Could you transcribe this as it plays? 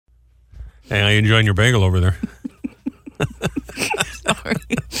Hey, I enjoying your bagel over there. Sorry.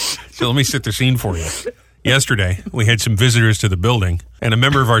 So let me set the scene for you. Yesterday, we had some visitors to the building, and a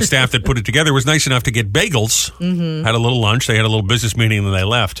member of our staff that put it together was nice enough to get bagels, had a little lunch, they had a little business meeting, and then they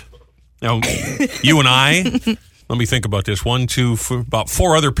left. Now, you and I, let me think about this, about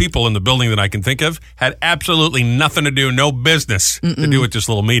 4 other people in the building that I can think of had absolutely nothing to do, no business to do with this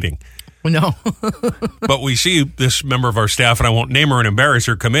little meeting. No. But we see this member of our staff, and I won't name her and embarrass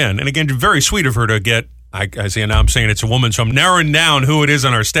her, come in. And again, very sweet of her to get, I see, now I'm saying it's a woman, so I'm narrowing down who it is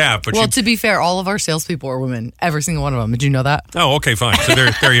on our staff. But well, to be fair, all of our salespeople are women. Every single one of them. Did you know that? Oh, okay, fine. So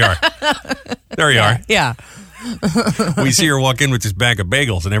there you are. There you are. Yeah. We see her walk in with this bag of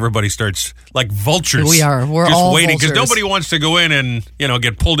bagels, and everybody starts like vultures. We are. We're just all waiting because vultures. nobody wants to go in and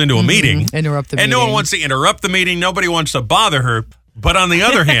get pulled into a meeting, Interrupt the and meeting. no one wants to interrupt the meeting. Nobody wants to bother her. But on the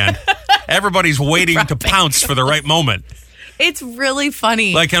other hand, everybody's waiting to pounce for the right moment. It's really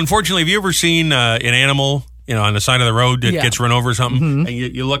funny. Like, unfortunately, have you ever seen an animal, on the side of the road that gets run over or something, and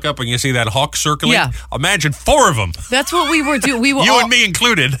you look up and you see that hawk circling? Yeah. Imagine 4 of them. That's what we were doing. We were You and me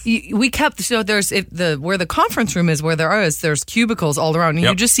included. We kept, so there's where the conference room is, where there's cubicles all around, and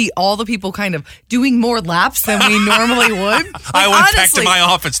you just see all the people kind of doing more laps than we normally would. Like, I went back to honestly, my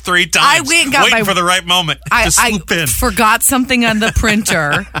office 3 times. I went and got waiting my- for the right moment to swoop in. Forgot something on the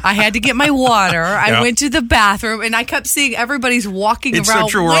printer. I had to get my water. I Yeah. went to the bathroom, and I kept seeing everybody's walking It's around. so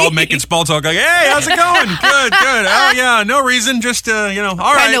true. We're all making small talk. Like, hey, how's it going? Good, good. Oh, yeah, no reason. Just, all kind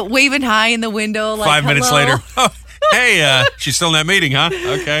right. of waving high in the window. Like, 5 minutes hello. later. Oh, hey, she's still in that meeting, huh?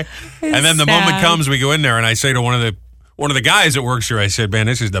 Okay. And then the sad. moment comes, we go in there, and I say to one of the guys that works here, I said, man,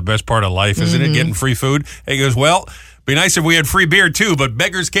 this is the best part of life, isn't it? Getting free food. And he goes, well, be nice if we had free beer, too, but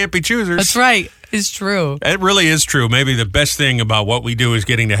beggars can't be choosers. That's right. It's true. It really is true. Maybe the best thing about what we do is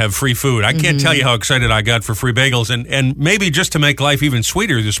getting to have free food. I can't tell you how excited I got for free bagels. And maybe just to make life even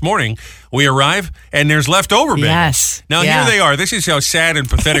sweeter, this morning we arrive and there's leftover bagels. Yes. Now Yeah. here they are. This is how sad and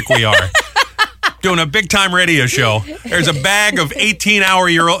pathetic we are. Doing a big time radio show. There's a bag of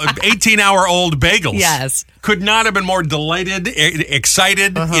 18-hour-old bagels. Yes. Could not have been more delighted,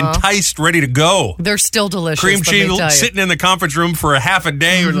 excited, enticed, ready to go. They're still delicious. Cream let me cheese tell you. sitting in the conference room for a half a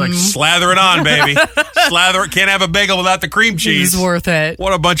day. We're like, slather it on, baby. Slather it. Can't have a bagel without the cream cheese. It's worth it.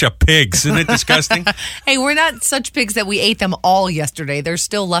 What a bunch of pigs. Isn't it disgusting? Hey, we're not such pigs that we ate them all yesterday. There's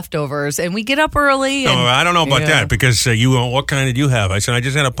still leftovers, and we get up early. No, And, I don't know about that because you went, what kind did you have? I said, I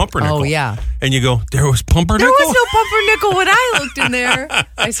just had a pumpernickel. Oh, yeah. And you go, there was pumpernickel? There was no pumpernickel when I looked in there.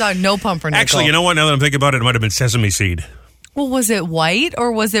 I saw no pumpernickel. Actually, you know what? Now that I'm thinking about it, it might have been sesame seed. Well, was it white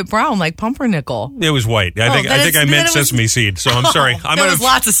or was it brown like pumpernickel? It was white. I think I meant sesame seed. So I'm sorry. There was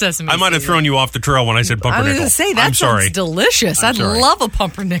lots of sesame I might have seed. thrown you off the trail when I said I pumpernickel. was going to say, that I'm sorry. sounds delicious. I'd sorry. love a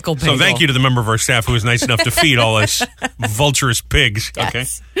pumpernickel bagel. So thank you to the member of our staff who was nice enough to feed all us vulturous pigs.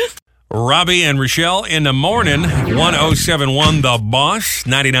 Yes. Okay. Robbie and Rochelle in the morning, 1071 The Boss,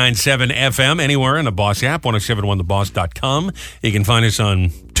 99.7 FM, anywhere in the Boss app, 1071theboss.com. You can find us on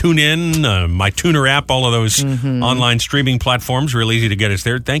TuneIn, my Tuner app, all of those online streaming platforms. Real easy to get us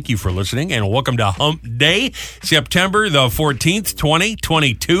there. Thank you for listening, and welcome to Hump Day, September the 14th,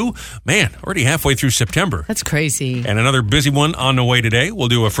 2022. Man, already halfway through September. That's crazy. And another busy one on the way today. We'll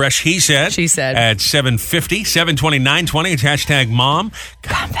do a fresh He Said. She Said. At 7:50, 7:20, 9:20. It's hashtag mom.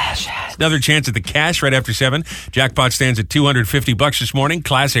 Confession. Another chance at the cash right after 7. Jackpot stands at $250 this morning.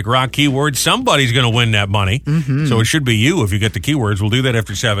 Classic rock keyword. Somebody's going to win that money. So it should be you if you get the keywords. We'll do that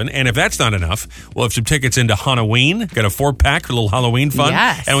after 7. And if that's not enough, we'll have some tickets into Halloween. Got a 4-pack for a little Halloween fun.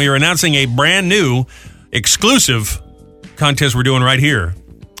 Yes. And we are announcing a brand new exclusive contest we're doing right here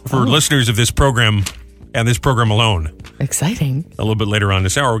for listeners of this program and this program alone. Exciting. A little bit later on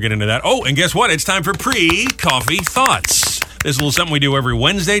this hour, we'll get into that. Oh, and guess what? It's time for Pre-Coffee Thoughts. This is a little something we do every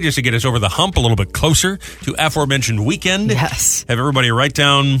Wednesday just to get us over the hump a little bit closer to aforementioned weekend. Yes. Have everybody write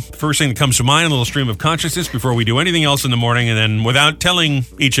down the first thing that comes to mind, a little stream of consciousness before we do anything else in the morning. And then without telling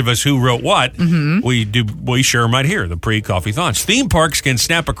each of us who wrote what, we share them right here, the Pre-Coffee Thoughts. Theme parks can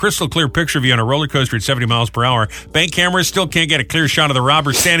snap a crystal clear picture of you on a roller coaster at 70 miles per hour. Bank cameras still can't get a clear shot of the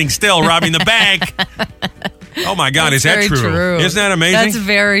robber standing still robbing the bank. Oh, my God. Is that Very true. Isn't that amazing? That's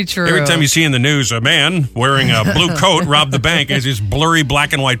very true. Every time you see in the news a man wearing a blue coat robbed the bank as this blurry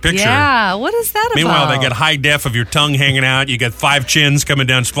black and white picture. Yeah, what is that Meanwhile, about? they get high def of your tongue hanging out. You get 5 chins coming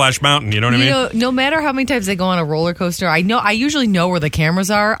down Splash Mountain. You know what I mean? know, no matter how many times they go on a roller coaster, I usually know where the cameras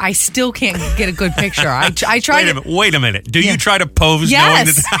are. I still can't get a good picture. I try Wait a minute. Do you try to pose knowing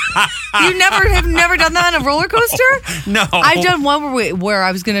Yes. that? You have never done that on a roller coaster? No. I've done one where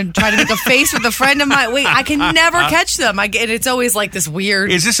I was going to try to make a face with a friend of mine. Wait, I can can never catch them. And it's always like this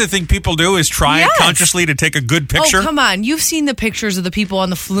weird. Is this a thing people do? Is try consciously to take a good picture? Oh, come on. You've seen the pictures of the people on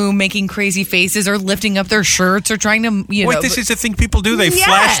the flume making crazy faces or lifting up their shirts or trying to, Wait, this is a thing people do? They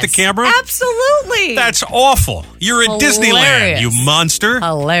flash the camera? Absolutely. That's awful. You're at Disneyland, you monster.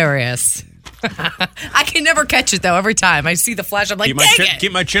 Hilarious. I can never catch it, though. Every time I see the flash, I'm like,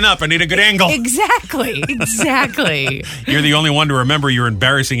 keep my chin up. I need a good angle. Exactly. You're the only one to remember your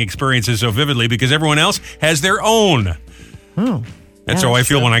embarrassing experiences so vividly because everyone else has their own. Oh. That's how I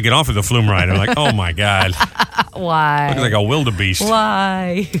feel when I get off of the flume ride. I'm like, oh, my God. Why? Looks like a wildebeest.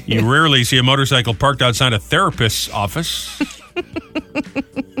 Why? You rarely see a motorcycle parked outside a therapist's office.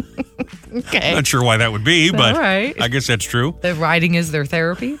 Okay. Not sure why that would be, but right. I guess that's true. The riding is their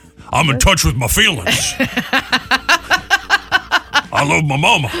therapy? I'm in touch with my feelings. I love my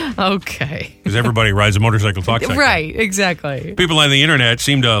mama. Okay. Because everybody rides a motorcycle talk cycle. Right, exactly. People on the internet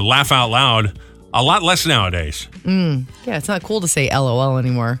seem to laugh out loud a lot less nowadays. Yeah, it's not cool to say LOL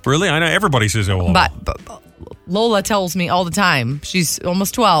anymore. Really? I know everybody says LOL. But Lola tells me all the time, she's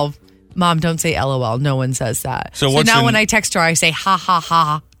almost 12, Mom, don't say LOL. No one says that. So now when I text her, I say ha ha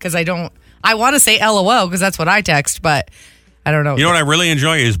ha because I want to say LOL because that's what I text, but I don't know. You know what I really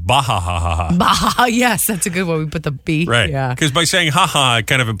enjoy is bah-ha ha ha ha. Bah, yes, that's a good one. We put the B. Right. Yeah. Because by saying ha-ha, it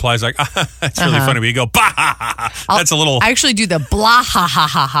kind of implies like, that's really funny. But you go bah-ha-ha-ha. That's a little... I actually do the blah ha ha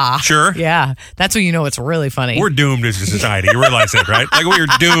ha ha. Sure. Yeah. That's when you know it's really funny. We're doomed as a society. You realize that, right? Like we're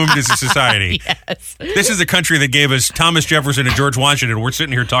doomed as a society. Yes. This is the country that gave us Thomas Jefferson and George Washington. We're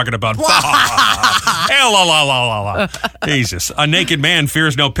sitting here talking about bah-ha-ha-ha. La la la la la. Jesus. A naked man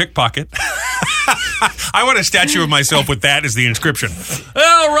fears no pickpocket. I want a statue of myself with that as the inscription.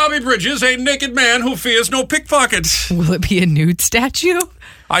 Well, Robbie Bridges, a naked man who fears no pickpockets. Will it be a nude statue?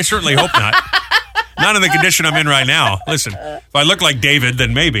 I certainly hope not. Not in the condition I'm in right now. Listen, if I look like David,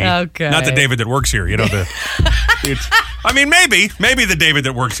 then maybe. Okay. Not the David that works here. You know, maybe the David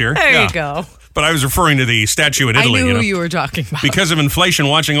that works here. There you go. But I was referring to the statue in Italy. I knew who you were talking about. Because of inflation,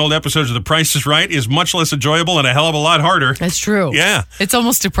 watching old episodes of The Price is Right is much less enjoyable and a hell of a lot harder. That's true. Yeah. It's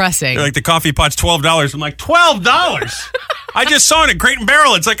almost depressing. Like the coffee pot's $12. I'm like, $12? I just saw it at Crate and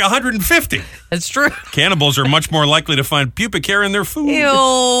Barrel. It's like $150. That's true. Cannibals are much more likely to find pubic hair in their food.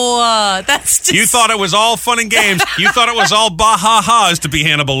 Ew, that's just... You thought it was all fun and games. You thought it was all bah-ha-ha's to be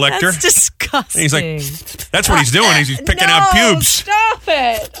Hannibal Lecter. That's disgusting. And he's like, that's what he's doing. He's picking out pubes. Stop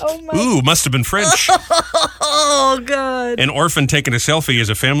it. Oh, my... Ooh, must have been French. Oh, God. An orphan taking a selfie is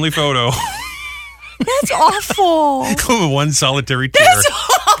a family photo. That's awful. One solitary tear. That's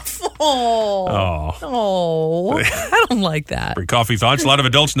awful. Oh. I don't like that. For coffee thoughts, a lot of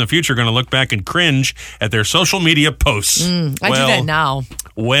adults in the future are going to look back and cringe at their social media posts. I do that now.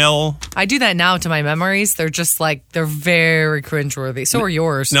 Well, I do that now to my memories. They're just like, they're very cringeworthy. So are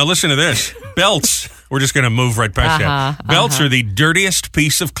yours. Now listen to this. Belts. We're just going to move right past that. Belts are the dirtiest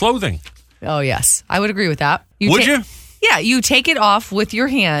piece of clothing. Oh, yes. I would agree with that. Would you? Yeah, you take it off with your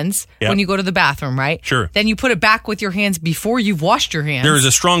hands when you go to the bathroom, right? Sure. Then you put it back with your hands before you've washed your hands. There is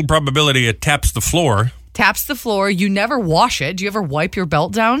a strong probability it taps the floor. Taps the floor. You never wash it. Do you ever wipe your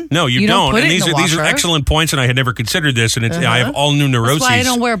belt down? No, you don't. Put and it in the these are washer. excellent points, and I had never considered this, and I have all new neuroses. That's why I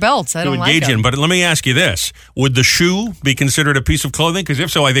don't wear belts. I don't like engage them. in. But let me ask you this. Would the shoe be considered a piece of clothing? Because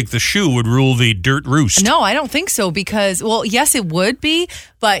if so, I think the shoe would rule the dirt roost. No, I don't think so because, well, yes, it would be,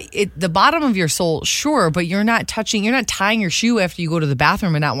 but the bottom of your sole, sure, but you're not tying your shoe after you go to the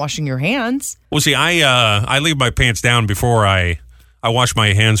bathroom and not washing your hands. Well, see, I leave my pants down before I wash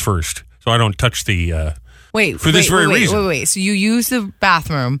my hands first, so I don't touch the... this very reason. Wait. So you use the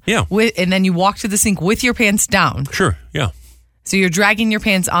bathroom, yeah, and then you walk to the sink with your pants down. Sure, yeah. So you're dragging your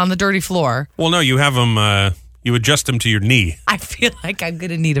pants on the dirty floor. Well, no, you have them. You adjust them to your knee. I feel like I'm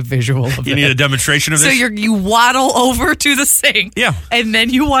going to need a visual of You need a demonstration of this? So you waddle over to the sink. Yeah. And then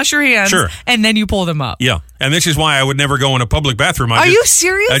you wash your hands. Sure. And then you pull them up. Yeah. And this is why I would never go in a public bathroom. Are you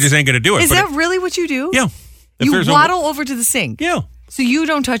serious? I just ain't going to do it. Is that really what you do? Yeah. You waddle over to the sink. Yeah. So you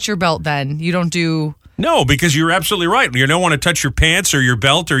don't touch your belt then? You don't do... No, because you're absolutely right. You don't want to touch your pants or your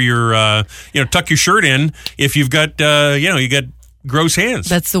belt or your, tuck your shirt in if you've got, you got gross hands.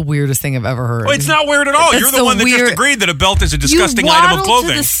 That's the weirdest thing I've ever heard. Well, it's not weird at all. You're the one that just agreed that a belt is a disgusting item of clothing. You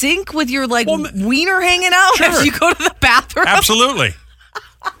waddle to the sink with your wiener hanging out as you go to the bathroom? Absolutely.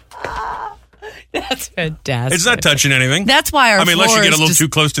 That's fantastic. It's not touching anything. That's why our floor unless you get a little too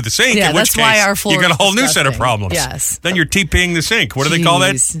close to the sink, in which case why our floor you got a whole new disgusting. set of problems. Yes. Then you're TPing the sink. What do they call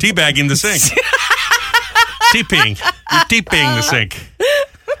that? Teabagging the sink. TPing. You're TPing the sink.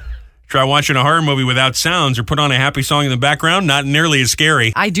 Try watching a horror movie without sounds or put on a happy song in the background. Not nearly as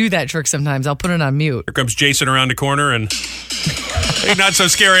scary. I do that trick sometimes. I'll put it on mute. Here comes Jason around the corner and he's not so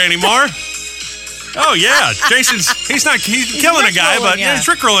scary anymore. Oh, yeah. He's killing a guy, but he's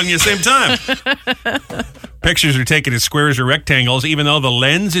rickrolling you at the same time. Pictures are taken as squares or rectangles, even though the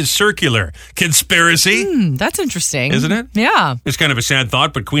lens is circular. Conspiracy? That's interesting. Isn't it? Yeah. It's kind of a sad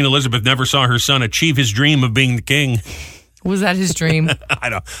thought, but Queen Elizabeth never saw her son achieve his dream of being the king. Was that his dream? I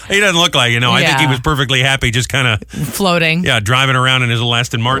don't. He doesn't look like it. No, I think he was perfectly happy, just kind of floating. Yeah, driving around in his old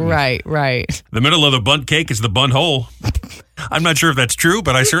Aston Martin. Right. The middle of the bundt cake is the bundt hole. I'm not sure if that's true,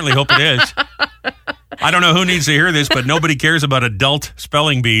 but I certainly hope it is. I don't know who needs to hear this, but nobody cares about adult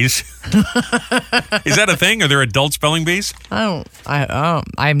spelling bees. Is that a thing? Are there adult spelling bees? I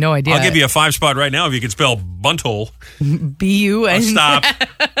have no idea. I'll give you a 5-spot right now if you can spell bunt hole. B-U-N. Stop.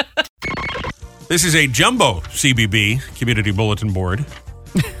 This is a jumbo CBB, Community Bulletin Board.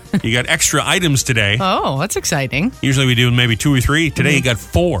 You got extra items today. Oh, that's exciting. Usually we do maybe 2 or 3. Today you got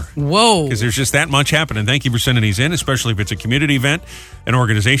 4. Whoa. Because there's just that much happening. Thank you for sending these in, especially if it's a community event, an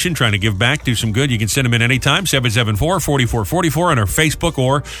organization trying to give back, do some good. You can send them in anytime, 774-4444 on our Facebook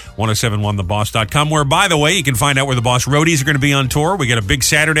or 1071theboss.com, where, by the way, you can find out where the Boss Roadies are going to be on tour. We got a big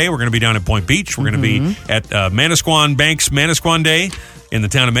Saturday. We're going to be down at Point Beach. We're going to be at Manasquan Bank's Manasquan Day in the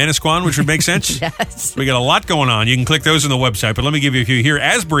town of Manasquan, which would make sense. Yes. We got a lot going on. You can click those on the website, but let me give you a few here.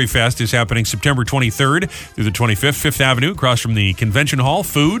 Asbury Fest is happening September 23rd through the 25th, 5th Avenue, across from the Convention Hall.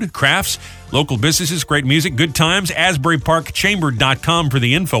 Food, crafts, local businesses, great music, good times. AsburyParkChamber.com for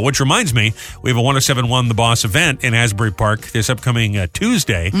the info, which reminds me, we have a 1071 The Boss event in Asbury Park this upcoming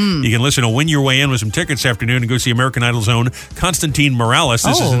Tuesday. You can listen to Win Your Way In with some tickets this afternoon and go see American Idol's own Constantine Morales.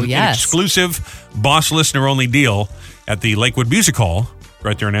 This is an exclusive Boss listener-only deal at the Lakewood Music Hall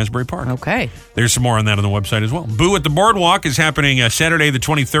right there in Asbury Park. Okay. There's some more on that on the website as well. Boo at the Boardwalk is happening Saturday the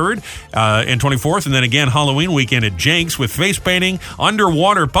 23rd and 24th, and then again Halloween weekend at Jenks with face painting,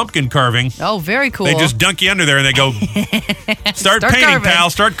 underwater pumpkin carving. Oh, very cool. They just dunk you under there and they go, start painting, carving.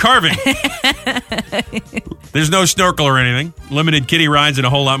 Pal, start carving. There's no snorkel or anything. Limited kiddie rides and a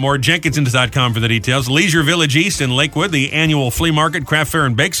whole lot more. Jenkinsons.com for the details. Leisure Village East in Lakewood, the annual flea market, craft fair,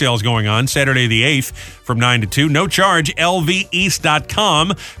 and bake sale is going on Saturday the 8th from 9 to 2. No charge.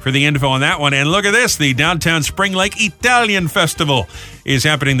 LVEast.com for the info on that one. And look at this. The Downtown Spring Lake Italian Festival is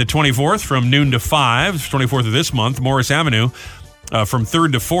happening the 24th from noon to 5. 24th of this month, Morris Avenue. From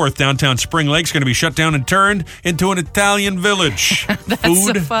 3rd to 4th, downtown Spring Lake's going to be shut down and turned into an Italian village. That's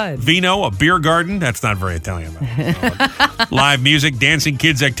Food, so fun. Vino, a beer garden. That's not very Italian, though. Live music, dancing,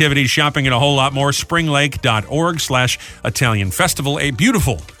 kids' activities, shopping, and a whole lot more. springlake.org/Italian Festival. A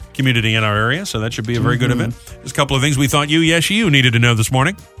beautiful community in our area, so that should be a very good event. There's a couple of things we thought you needed to know this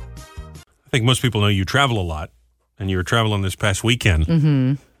morning. I think most people know you travel a lot, and you were traveling this past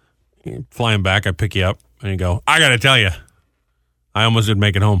weekend. You're flying back, I pick you up, and you go, I got to tell you, I almost didn't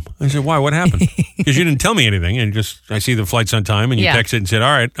make it home. I said, why? What happened? Because you didn't tell me anything. And I see the flight's on time, and you texted and said,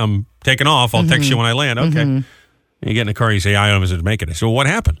 all right, I'm taking off. I'll text you when I land. Okay. And you get in the car, you say, I almost didn't make it. I said, well, what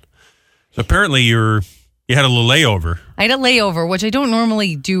happened? So apparently you had a little layover. I had a layover, which I don't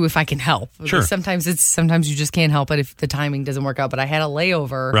normally do if I can help. Sure. Sometimes you just can't help it if the timing doesn't work out. But I had a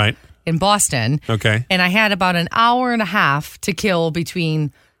layover in Boston. Okay. And I had about an hour and a half to kill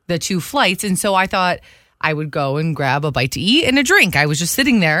between the two flights. And so I thought I would go and grab a bite to eat and a drink. I was just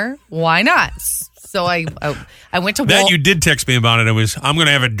sitting there. Why not? So I went to that you did text me about it. It was, I'm going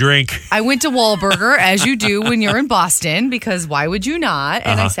to have a drink. I went to Wahlburger, as you do when you're in Boston, because why would you not?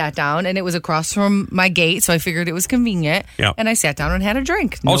 And I sat down, and it was across from my gate, so I figured it was convenient. Yeah. And I sat down and had a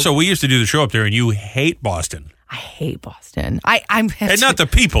drink. Also, we used to do the show up there, and you hate Boston. I hate Boston. I'm and not the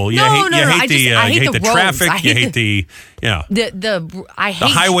people. You hate the traffic. I hate the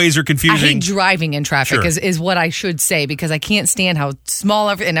highways are confusing. I hate driving in traffic is what I should say, because I can't stand how small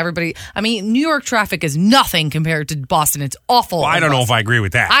and everybody. I mean, New York traffic is nothing compared to Boston. It's awful. Well, I don't know if I agree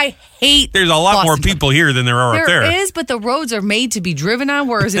with that. I hate. There's a lot more people here than there are up there. There is, but the roads are made to be driven on,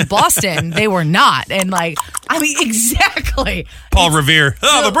 whereas in Boston they were not. And exactly. Paul Revere.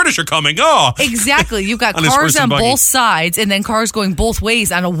 Oh, the British are coming. Oh, exactly. You've got cars on both sides, and then cars going both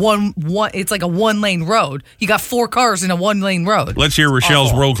ways on a one. It's like a 1-lane road. You got 4 cars in a 1-lane road. Let's hear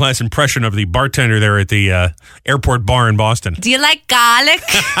Rochelle's world-class impression of the bartender there at the airport bar in Boston. Do you like garlic?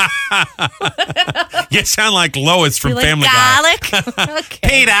 You sound like Lois from Family Guy. Garlic? Okay.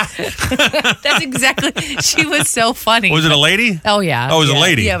 Peter. That's exactly. She was so funny. Was it a lady? Oh yeah. Oh, it was a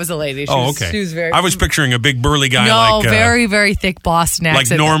lady. Yeah, it was a lady. Okay. She was very. I was picturing a big burly guy very very thick Boston accent.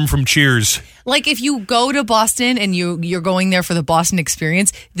 Like Norm from Cheers. Like if you go to Boston and you're going there for the Boston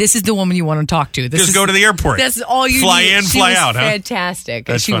experience, this is the woman you want to talk to. Just go to the airport. That's all you fly need. in, fly out. Fantastic.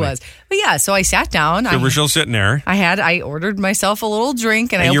 That's she funny. was. But yeah, so I sat down. So Rochelle's sitting there. I ordered myself a little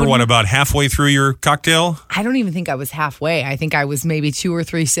drink, and you're about halfway through your cocktail? I don't even think I was halfway. I think I was maybe 2 or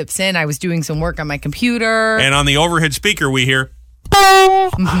 3 sips in. I was doing some work on my computer, and on the overhead speaker we hear.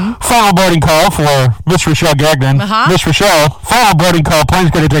 Final boarding call for Miss Rochelle Gagnon. Miss Rochelle, final boarding call.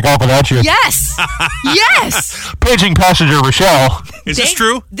 Plane's going to take off without you. Yes. Yes. Paging passenger Rochelle. Is this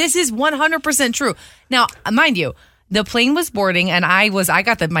true? This is 100% true. Now, mind you, the plane was boarding, and I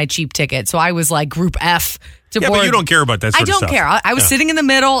got my cheap ticket, so I was like Group F to board. But you don't care about that sort of stuff. I don't care. I was sitting in the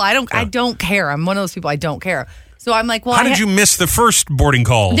middle. I don't care. I'm one of those people. I don't care. So I'm like, well, how did you miss the first boarding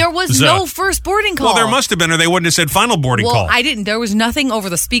call? There was no first boarding call. Well, there must have been, or they wouldn't have said final boarding call. Well, I didn't. There was nothing over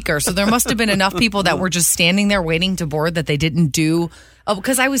the speaker, so there must have been enough people that were just standing there waiting to board that they didn't do.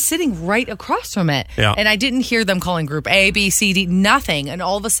 Because I was sitting right across from it, and I didn't hear them calling Group A, B, C, D, nothing. And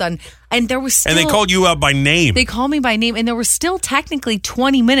all of a sudden, and there was still, and they called you out by name. They called me by name, and there was still technically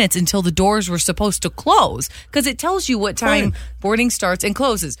 20 minutes until the doors were supposed to close because it tells you what time boarding starts and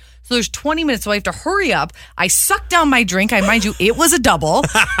closes. So there's 20 minutes, so I have to hurry up. I sucked down my drink. Mind you, it was a double.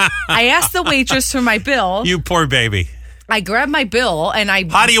 I asked the waitress for my bill. You poor baby. I grabbed my bill and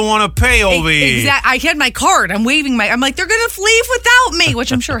How do you want to pay, OB? Exactly. I had my card. I'm waving I'm like, they're going to leave without me,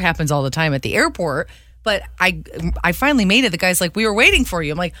 which I'm sure happens all the time at the airport. But I finally made it. The guy's like, we were waiting for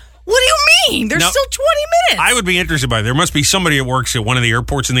you. I'm like, what do you mean? There's still 20 minutes. I would be interested by it. There must be somebody that works at one of the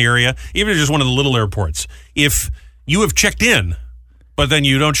airports in the area, even if it's just one of the little airports. If you have checked in, but then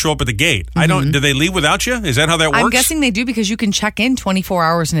you don't show up at the gate. Do they leave without you? Is that how that works? I'm guessing they do because you can check in 24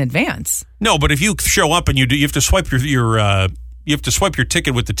 hours in advance. No, but if you show up and you have to swipe you have to swipe your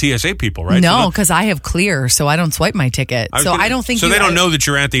ticket with the TSA people, right? No, because I have Clear, so I don't swipe my ticket. So I don't think. So they don't know that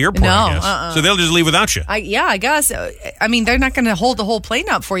you're at the airport. I guess. So they'll just leave without you. I guess. I mean, they're not going to hold the whole plane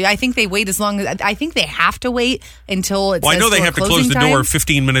up for you. I think they wait as long as. I think they have to wait until it's. Well, I know they have to close the door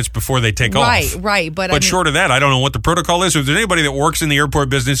 15 minutes before they take off. Right. But short of that, I don't know what the protocol is. If there's anybody that works in the airport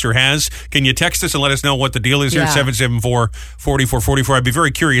business or can you text us and let us know what the deal is here? 774-4444. I'd be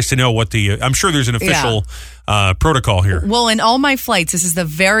very curious to know what I'm sure there's an official protocol here. Well, in all my flights, this is the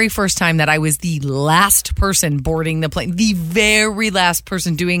very first time that I was the last person boarding the plane. The very last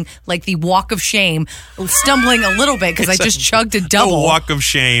person doing like the walk of shame, stumbling a little bit because I just chugged a double. The walk of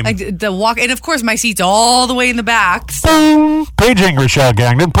shame. And of course, my seat's all the way in the back. Boom. Paging Rochelle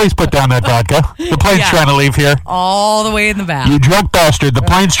Gagnon. Please put down that vodka. The plane's trying to leave here. All the way in the back. You drunk bastard. The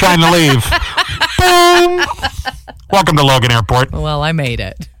plane's trying to leave. Boom. Welcome to Logan Airport. Well, I made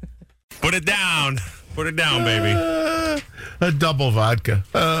it. Put it down. Put it down, baby. A double vodka.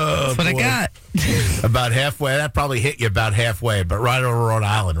 That's what I got. About halfway. That probably hit you about halfway, but right over Rhode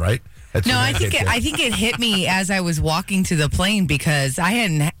Island, right? I think it hit me as I was walking to the plane because I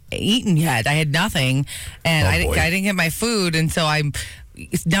hadn't eaten yet. I had nothing, and I didn't get my food, and so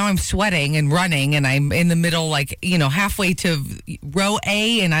now I'm sweating and running, and I'm in the middle, like, halfway to row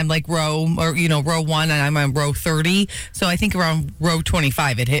A, and I'm like row 1, and I'm on row 30. So I think around row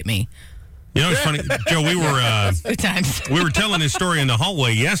 25, it hit me. You know, it's funny, Joe. We were telling this story in the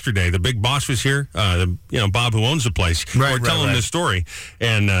hallway yesterday. The big boss was here. Bob, who owns the place. We're telling this story,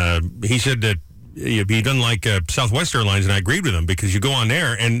 and he said that he doesn't like Southwest Airlines, and I agreed with him because you go on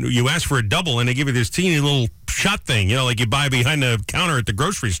there and you ask for a double, and they give you this teeny little shot thing, like you buy behind the counter at the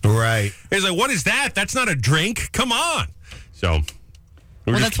grocery store. Right. He's like, "What is that? That's not a drink. Come on." So.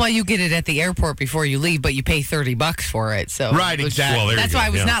 That's why you get it at the airport before you leave, but you pay $30 for it. So right, exactly. Well, that's why I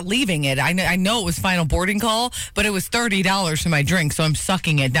was not leaving it. I know it was final boarding call, but it was $30 for my drink, so I'm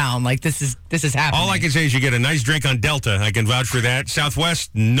sucking it down. Like this is happening. All I can say is you get a nice drink on Delta. I can vouch for that.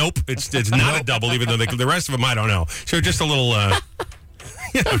 Southwest, nope, it's not a double. Even though the rest of them, I don't know. So just a little.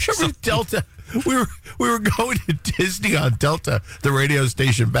 Delta. We were going to Disney on Delta, the radio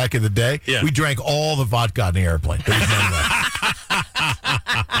station back in the day. Yeah. We drank all the vodka on the airplane. There was none left.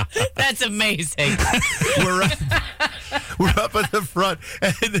 That's amazing. We're up at the front,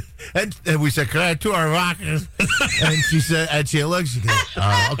 and we said, "Can I have 2 vodkas?" And she looks, she goes,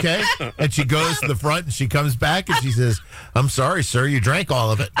 "Okay." And she goes to the front, and she comes back, and she says, "I'm sorry, sir, you drank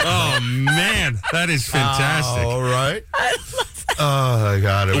all of it." Oh man, that is fantastic. All right. Oh, my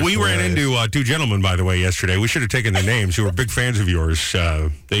God. We ran into 2 gentlemen, by the way, yesterday. We should have taken their names, who were big fans of yours.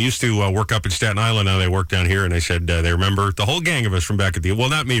 They used to work up in Staten Island. Now they work down here, and they said they remember the whole gang of us from back at well,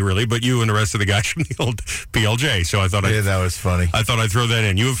 not me, really, but you and the rest of the guys from the old PLJ. So I thought that was funny. I thought I'd throw that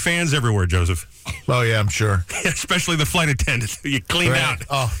in. You have fans everywhere, Joseph. Oh, yeah, I'm sure. Especially the flight attendant. You cleaned out.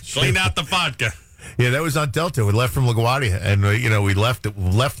 Oh, cleaned out the vodka. Yeah, that was on Delta. We left from LaGuardia, and we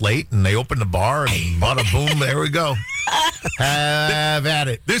left late, and they opened the bar, and bada boom, there we go. Have at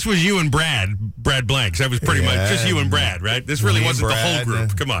it. This was you and Brad Blanks. That was pretty much just you and Brad, right? This really wasn't the whole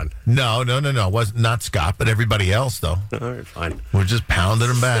group. Come on. No. It wasn't not Scott, but everybody else, though. All right, fine. We're just pounding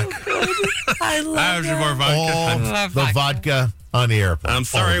them back. I love more vodka. All the vodka on the airplane. I'm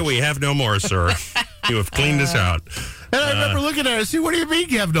sorry, we have no more, sir. You have cleaned us out. And I remember looking at her, see, what do you mean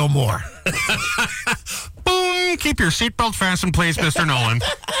you have no more? Boom! Keep your seatbelt fastened, please, Mr. Nolan.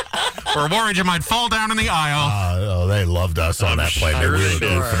 We're worried you might fall down in the aisle. They loved us on that plane. We were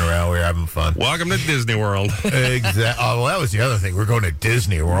goofing around. We were having fun. Welcome to Disney World. Exactly. Oh, well, that was the other thing. We're going to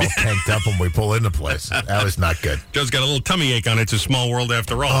Disney. We're all tanked up when we pull into place. That was not good. Joe's got a little tummy ache on it. It's a small world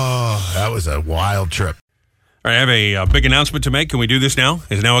after all. Oh, that was a wild trip. All right, I have a big announcement to make. Can we do this now?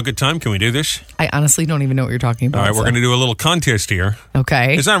 Is now a good time? Can we do this? I honestly don't even know what you're talking about. All right, we're going to do a little contest here.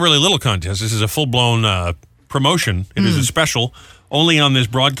 Okay. It's not really a little contest. This is a full-blown promotion. It is a special only on this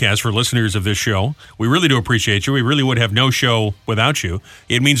broadcast for listeners of this show. We really do appreciate you. We really would have no show without you.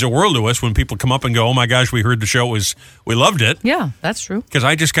 It means the world to us when people come up and go, oh, my gosh, we heard the show. We loved it. Yeah, that's true. Because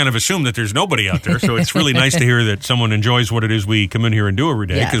I just kind of assume that there's nobody out there. So it's really nice to hear that someone enjoys what it is we come in here and do every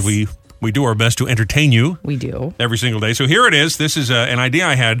day because we do our best to entertain you. We do. Every single day. So here it is. This is an idea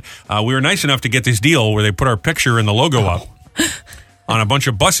I had. We were nice enough to get this deal where they put our picture and the logo up on a bunch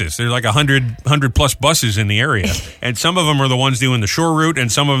of buses. There's like 100 plus buses in the area. And some of them are the ones doing the shore route, and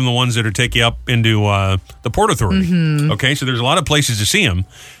some of them the ones that are take you up into the Port Authority. Mm-hmm. Okay, so there's a lot of places to see them.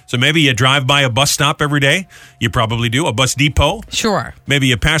 So maybe you drive by a bus stop every day. You probably do. A bus depot. Sure. Maybe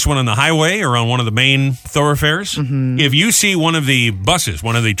you pass one on the highway or on one of the main thoroughfares. Mm-hmm. If you see one of the buses,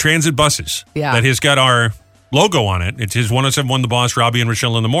 one of the transit buses that has got our logo on it, it's his 107.1 The Boss, Robbie and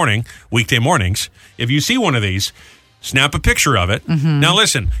Rochelle in the morning, weekday mornings. If you see one of these, snap a picture of it. Mm-hmm. Now,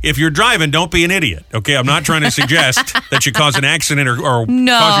 listen, if you're driving, don't be an idiot, okay? I'm not trying to suggest that you cause an accident or cause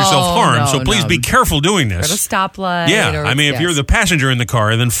yourself harm, so please be careful doing this. At a stoplight. Yeah, I mean, if you're the passenger in the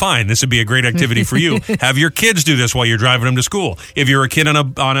car, then fine. This would be a great activity for you. Have your kids do this while you're driving them to school. If you're a kid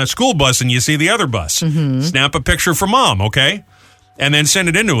on a school bus and you see the other bus, snap a picture for mom, okay? And then send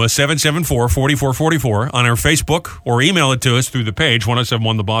it in to us, 774-4444 on our Facebook, or email it to us through the page,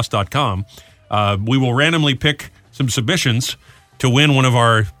 1071theboss.com. We will randomly pick some submissions to win one of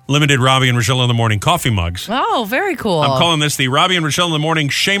our limited Robbie and Rochelle in the Morning coffee mugs. Oh, very cool. I'm calling this the Robbie and Rochelle in the Morning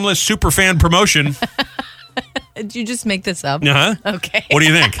Shameless Superfan Promotion. Did you just make this up? Uh-huh. Okay. What do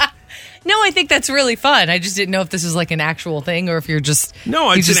you think? No, I think that's really fun. I just didn't know if this is like an actual thing or if you're just...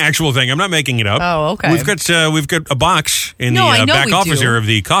 No, it's an actual thing. I'm not making it up. Oh, okay. We've got a box in the back office here of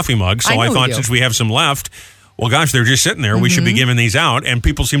the coffee mugs, so I thought since we have some left... Well, gosh, they're just sitting there. We should be giving these out, and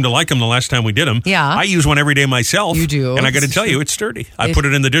people seem to like them the last time we did them. Yeah. I use one every day myself. You do. And I got to tell you, it's sturdy. I put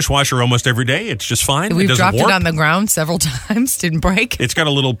it in the dishwasher almost every day. It's just fine. We've dropped warp. It on the ground several times. Didn't break. It's got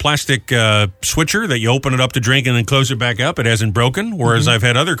a little plastic switcher that you open it up to drink and then close it back up. It hasn't broken, whereas I've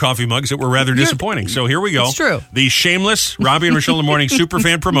had other coffee mugs that were rather disappointing. So here we go. It's true. The shameless Robbie and Rochelle in the Morning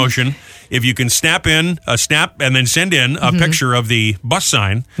Superfan Promotion. If you can snap and then send in a picture of the bus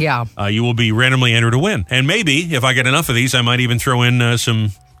sign, you will be randomly entered to win. And maybe, if I get enough of these, I might even throw in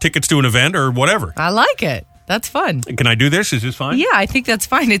some tickets to an event or whatever. I like it. That's fun. Can I do this? Is this fine? Yeah, I think that's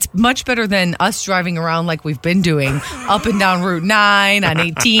fine. It's much better than us driving around like we've been doing up and down Route 9, on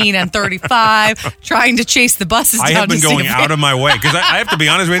 18, on 35, trying to chase the buses down. I have been going out of my way because I have to be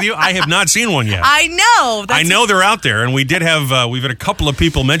honest with you, I have not seen one yet. I know. I know they're out there, and we did have, we've had a couple of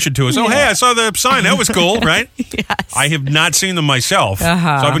people mention to us, oh, hey, I saw the sign. That was cool, right? Yes. I have not seen them myself, so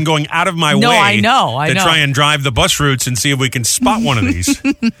I've been going out of my way to try and drive the bus routes and see if we can spot one of these.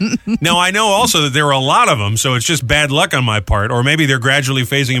 Now, I know also that there are a lot of them, so it's just bad luck on my part, or maybe they're gradually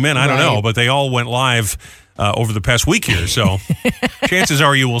phasing them in. I don't know, but they all went live over the past week here, so chances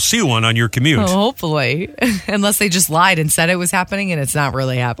are you will see one on your commute. Oh, hopefully, unless they just lied and said it was happening and it's not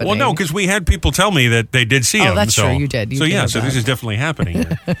really happening. Well, no, because we had people tell me that they did see them. Oh, that's true. You did. So this is definitely happening.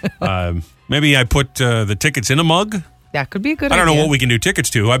 Maybe I put the tickets in a mug. That could be a good idea. I don't know what we can do tickets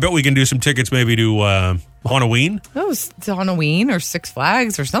to. I bet we can do some tickets maybe to Halloween. Oh, to Halloween or Six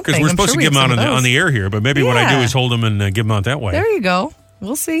Flags or something. Because we're supposed to give them out on the air here, but maybe what I do is hold them and give them out that way. There you go.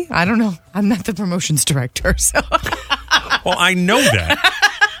 We'll see. I don't know. I'm not the promotions director, so. Well, I know that.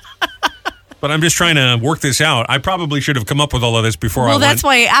 But I'm just trying to work this out. I probably should have come up with all of this before Well, that's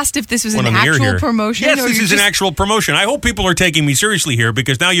why I asked if this was an actual promotion. Yes, this is an actual promotion. I hope people are taking me seriously here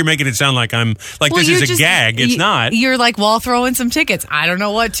because now you're making it sound like this is a gag. It's not. You're like, well, throw in some tickets. I don't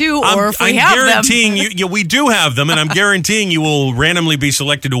know what to, or if we have them. I'm guaranteeing we do have them, and I'm guaranteeing you will randomly be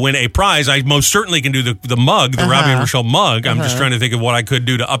selected to win a prize. I most certainly can do the mug, the Robbie and Rochelle mug. I'm just trying to think of what I could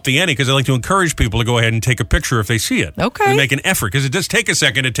do to up the ante because I like to encourage people to go ahead and take a picture if they see it. Okay. And make an effort because it does take a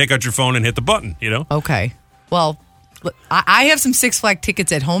second to take out your phone and hit the button, Okay. Well, I have some Six Flags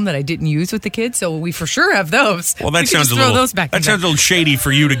tickets at home that I didn't use with the kids, so we for sure have those. Well, that sounds a little shady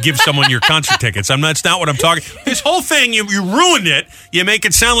for you to give someone your concert tickets. That's not what I'm talking. This whole thing, you ruined it. You make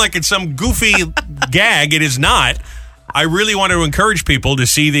it sound like it's some goofy gag. It is not. I really want to encourage people to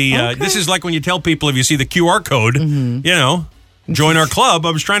see the. This is like when you tell people if you see the QR code, join our club.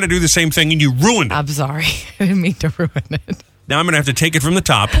 I was trying to do the same thing and you ruined it. I'm sorry. I didn't mean to ruin it. Now I'm going to have to take it from the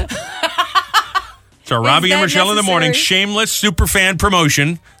top. It's our Robbie and Rochelle in the morning shameless superfan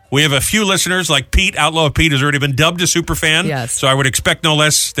promotion. We have a few listeners like Pete. Outlaw Pete has already been dubbed a superfan. Yes. So I would expect no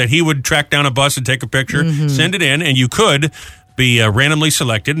less that he would track down a bus and take a picture, send it in, and you could be randomly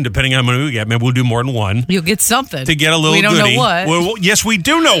selected. And depending on how many we get, maybe we'll do more than one. You'll get something. To get a little goodie. We don't know what. Well, yes, we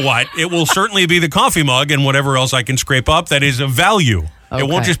do know what. It will certainly be the coffee mug and whatever else I can scrape up that is of value. Okay. It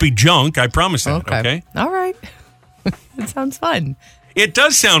won't just be junk. I promise that. Okay? All right. It sounds fun. It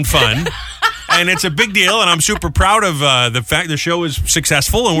does sound fun. And it's a big deal, and I'm super proud of the fact the show is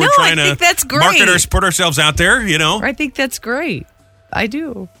successful, and we're trying to put ourselves out there, I think that's great. I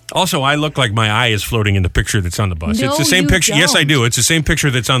do. Also, I look like my eye is floating in the picture that's on the bus. No, it's the same picture. Don't. Yes, I do. It's the same picture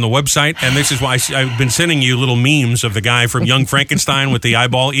that's on the website, and this is why I've been sending you little memes of the guy from Young Frankenstein with the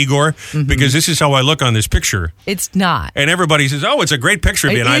eyeball, Igor, because this is how I look on this picture. It's not. And everybody says, oh, it's a great picture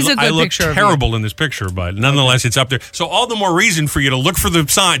of you. And I look terrible in this picture, but nonetheless, it's up there. So all the more reason for you to look for the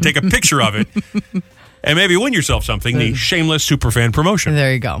sign, take a picture of it, and maybe win yourself something, the shameless superfan promotion.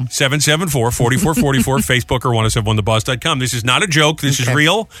 There you go. 774-4444, Facebook or 1071theboss.com. This is not a joke. This is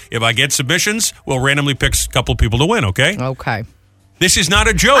real. If I get submissions, we'll randomly pick a couple people to win, okay? Okay. This is not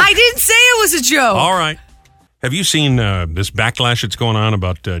a joke. I didn't say it was a joke. All right. Have you seen this backlash that's going on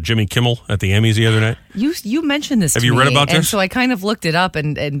about Jimmy Kimmel at the Emmys the other night? You mentioned this to me. Have you read about this? And so I kind of looked it up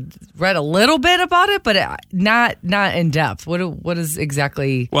and read a little bit about it, but not in depth. What is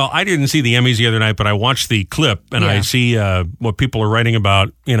exactly? Well, I didn't see the Emmys the other night, but I watched the clip and I see what people are writing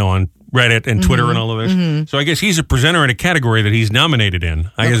about, on Reddit and Twitter and all of this. So I guess he's a presenter in a category that he's nominated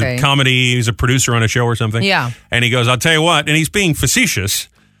in. I guess comedy, he's a producer on a show or something. Yeah. And he goes, I'll tell you what, and he's being facetious.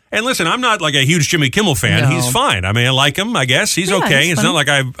 And listen, I'm not like a huge Jimmy Kimmel fan. No. He's fine. I mean, I like him, I guess. He's okay. It's not like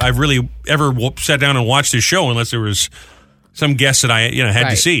I've really ever sat down and watched his show unless there was some guest that I had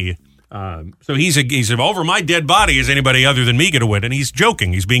to see. So he's over my dead body. Is anybody other than me going to win? And he's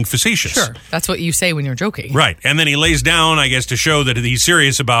joking. He's being facetious. Sure. That's what you say when you're joking. Right. And then he lays down, I guess, to show that he's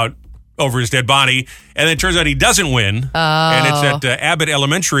serious about over his dead body. And then it turns out he doesn't win. And it's at Abbott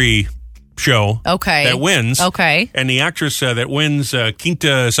Elementary show that wins. Okay. And the actress that wins,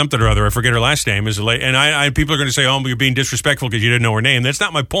 Quinta something or other, I forget her last name, is and people are going to say, oh, you're being disrespectful because you didn't know her name. That's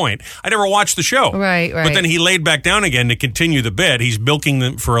not my point. I never watched the show. Right. But then he laid back down again to continue the bit. He's milking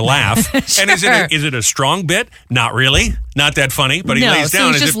them for a laugh. Sure. And is it a strong bit? Not really. Not that funny, but he lays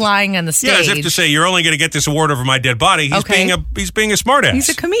down. He's just lying on the stage. Yeah, as if to say, you're only going to get this award over my dead body. He's being a smartass. He's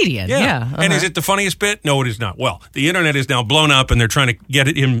a comedian. Yeah. And is it the funniest bit? No, it is not. Well, the internet is now blown up, and they're trying to get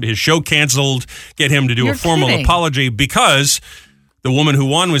his show canceled, get him to do a formal apology because the woman who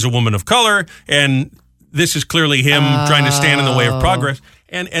won was a woman of color, and this is clearly him trying to stand in the way of progress.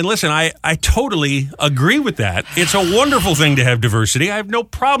 And listen, I totally agree with that. It's a wonderful thing to have diversity. I have no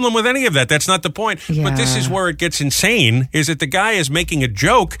problem with any of that. That's not the point. Yeah. But this is where it gets insane, is that the guy is making a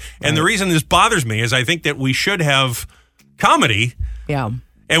joke. And the reason this bothers me is I think that we should have comedy. Yeah.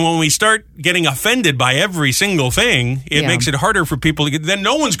 And when we start getting offended by every single thing, it makes it harder for people to get, then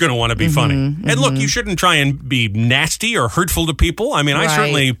no one's going to want to be funny. And look, you shouldn't try and be nasty or hurtful to people. I mean, I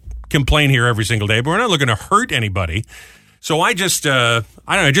certainly complain here every single day, but we're not looking to hurt anybody. So I just, I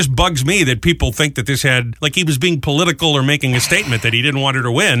don't know, it just bugs me that people think that this had, like he was being political or making a statement that he didn't want her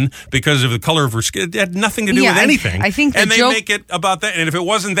to win because of the color of her skin. It had nothing to do with anything. I think and they make it about that. And if it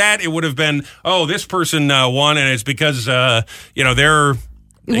wasn't that, it would have been, oh, this person won and it's because, they're...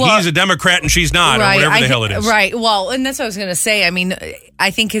 he's a Democrat and she's not, or whatever the hell it is. Right. Well, and that's what I was going to say. I mean, I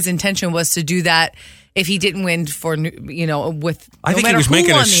think his intention was to do that if he didn't win for, with. I think he was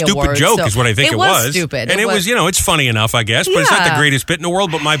making a stupid joke, is what I think it was. Stupid. And it was, it's funny enough, I guess, but it's not the greatest bit in the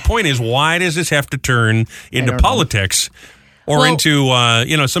world. But my point is, why does this have to turn into politics? or into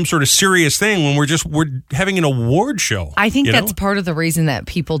some sort of serious thing when we're having an award show. I think that's part of the reason that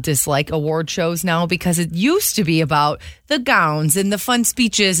people dislike award shows now, because it used to be about the gowns and the fun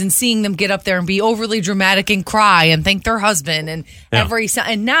speeches and seeing them get up there and be overly dramatic and cry and thank their husband and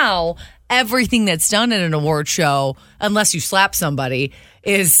and now everything that's done at an award show, unless you slap somebody,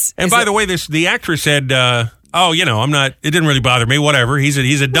 is. And by the way, the actress said. I'm not. It didn't really bother me. Whatever. He's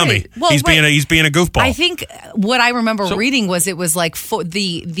a dummy. Right. Well, he's being a goofball. I think what I remember reading was it was like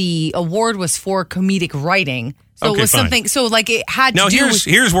the award was for comedic writing. So it was something. So like it had to do with.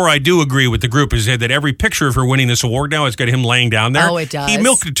 Here's where I do agree with the group is that every picture of her winning this award now has got him laying down there. Oh, it does. He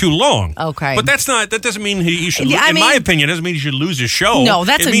milked it too long. Okay, but that doesn't mean he should. In my opinion, doesn't mean he should lose his show. No,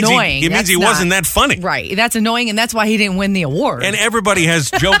 that's annoying. It means he wasn't that funny. Right. That's annoying, and that's why he didn't win the award. And everybody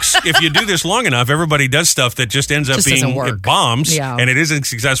has jokes. If you do this long enough, everybody does stuff that just ends up being bombs, and it isn't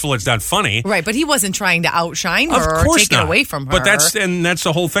successful. It's not funny. Right, but he wasn't trying to outshine her or take it away from her. But that's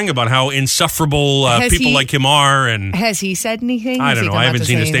the whole thing about how insufferable people like him are. And has he said anything? I don't know. I haven't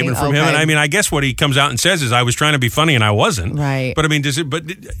seen a statement from him. And I mean, I guess what he comes out and says is, I was trying to be funny and I wasn't. Right. But I mean,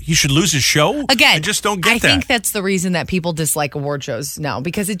 he should lose his show? Again, I just don't get that. I think that's the reason that people dislike award shows now,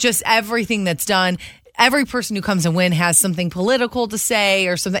 because it just, everything that's done, every person who comes and win has something political to say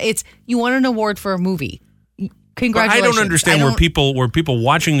or something. You want an award for a movie. Congratulations. But I don't understand where people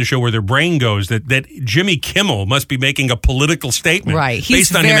watching the show, where their brain goes that Jimmy Kimmel must be making a political statement, right?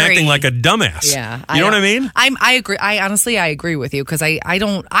 Based on him acting like a dumbass. Yeah, you know what I mean? I agree. I agree with you, because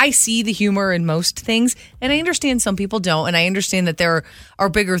I see the humor in most things, and I understand some people don't, and I understand that there are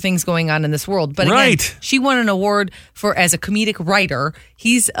bigger things going on in this world. But again, she won an award as a comedic writer.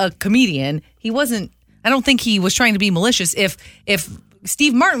 He's a comedian. He wasn't. I don't think he was trying to be malicious. If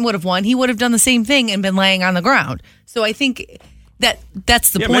Steve Martin would have won, he would have done the same thing and been laying on the ground. So I think that's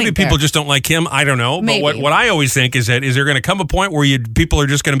the point. Maybe people just don't like him. I don't know. Maybe. But what I always think is that, is there going to come a point where people are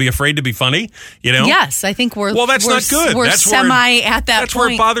just going to be afraid to be funny? Yes, I think we're. Well, that's not good. We're that's at that point. That's where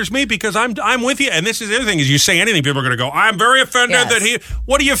it bothers me, because I'm with you. And this is the other thing: is you say anything, people are going to go, "I'm very offended that he."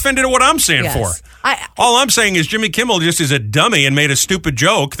 What are you offended at what I'm saying for? All I'm saying is Jimmy Kimmel just is a dummy and made a stupid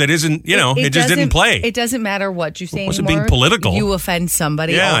joke that isn't. It just didn't play. It doesn't matter what you say. It wasn't being political. You offend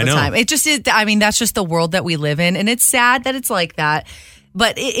somebody all the time. It just is. I mean, that's just the world that we live in, and it's sad that it's like that.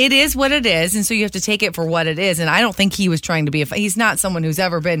 But it is what it is, and so you have to take it for what it is. And I don't think he was trying to be he's not someone who's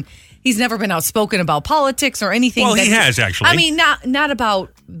never been outspoken about politics or anything. Well, he has, actually. I mean, not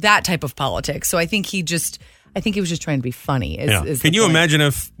about that type of politics. So I think he was just trying to be funny. Can you imagine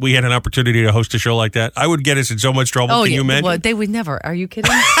if we had an opportunity to host a show like that? I would get us in so much trouble. Can you imagine? Well, they would never. Are you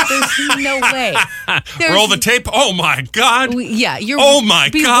kidding? There's no way. Roll the tape. Oh, my God. You're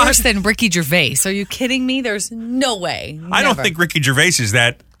be worse than Ricky Gervais. Are you kidding me? There's no way. Never. I don't think Ricky Gervais is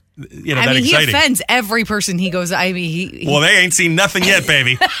that... that exciting. He offends every person he goes. Well, they ain't seen nothing yet,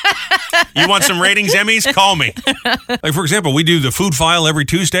 baby. You want some ratings, Emmys? Call me. Like, for example, we do the food file every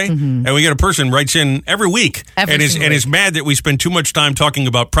Tuesday, and we get a person writes in every week and is mad that we spend too much time talking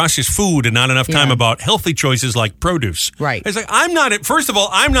about processed food and not enough time about healthy choices like produce. Right. It's like, first of all,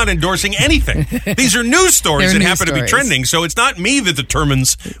 I'm not endorsing anything. These are news stories that happen to be trending, so it's not me that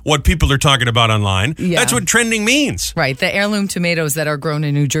determines what people are talking about online. Yeah. That's what trending means. Right. The heirloom tomatoes that are grown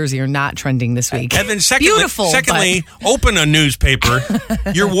in New Jersey are not trending this week. And then secondly, open a newspaper.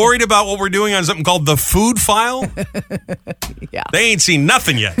 You're worried about what we're doing on something called the food file? Yeah. They ain't seen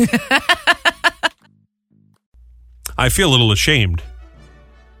nothing yet. I feel a little ashamed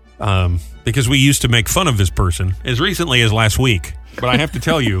because we used to make fun of this person as recently as last week. But I have to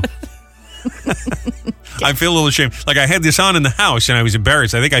tell you, I feel a little ashamed. Like, I had this on in the house and I was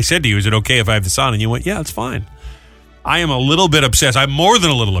embarrassed. I think I said to you, is it okay if I have this on? And you went, yeah, it's fine. I am a little bit obsessed. I'm more than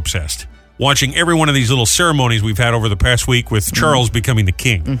a little obsessed watching every one of these little ceremonies we've had over the past week with Charles becoming the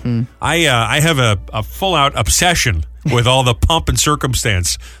king. Mm-hmm. I have a full-out obsession with all the pomp and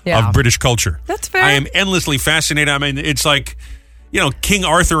circumstance of British culture. That's fair. I am endlessly fascinated. I mean, it's like, King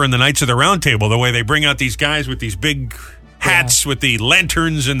Arthur and the Knights of the Round Table, the way they bring out these guys with these big hats with the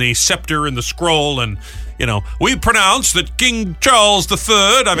lanterns and the scepter and the scroll, and we pronounce that King Charles III.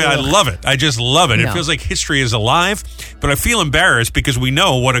 I mean, I love it. I just love it. No. It feels like history is alive, but I feel embarrassed because we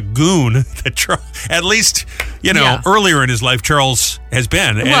know what a goon that Charles, at least, earlier in his life, Charles has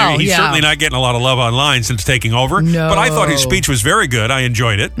been. And he's certainly not getting a lot of love online since taking over. No. But I thought his speech was very good. I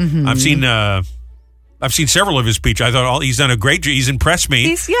enjoyed it. Mm-hmm. I've seen several of his speeches. I thought he's done a great job. He's impressed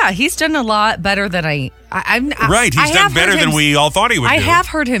me. He's done a lot better than I Right, he's done better than we all thought he would do. I have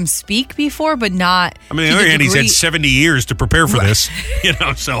heard him speak before, but not. I mean, on the other hand, he's had 70 years to prepare for this,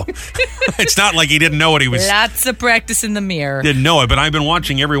 so it's not like he didn't know what he was. Lots of practice in the mirror. Didn't know it, but I've been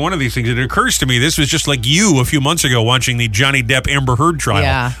watching every one of these things. It occurs to me this was just like you a few months ago watching the Johnny Depp Amber Heard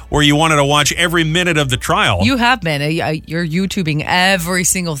trial, where you wanted to watch every minute of the trial. You have been. You're YouTubing every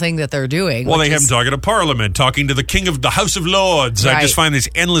single thing that they're doing. Well, they have him talking to Parliament, talking to the King of the House of Lords. Right. I just find this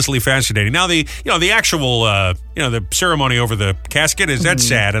endlessly fascinating. Now, the actual the ceremony over the casket that's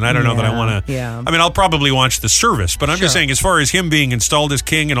sad, and I don't know that I want to. Yeah. I mean, I'll probably watch the service, but I'm just saying, as far as him being installed as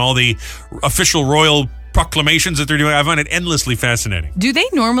king and all the official royal proclamations that they're doing, I find it endlessly fascinating. Do they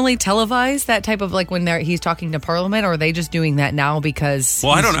normally televise that type of when he's talking to Parliament, or are they just doing that now because?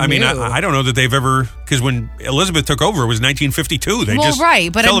 Well, I don't. I mean, I don't know that they've ever, because when Elizabeth took over, it was 1952.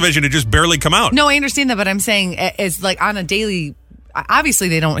 But television had just barely come out. No, I understand that, but I'm saying it's like on a daily. Obviously,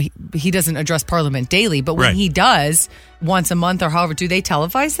 they don't. He doesn't address Parliament daily, but when he does, once a month or however, do they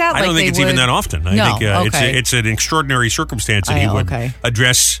televise that? I don't think it's even that often. I think it's an extraordinary circumstance that he would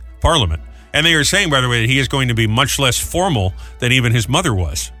address Parliament. And they are saying, by the way, that he is going to be much less formal than even his mother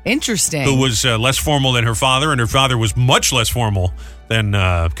was. Interesting. Who was less formal than her father, and her father was much less formal than,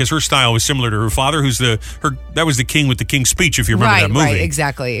 because her style was similar to her father, that was the king with the King's Speech, if you remember that movie. Right,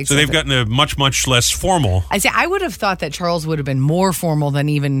 exactly. So they've gotten a much, much less formal. I would have thought that Charles would have been more formal than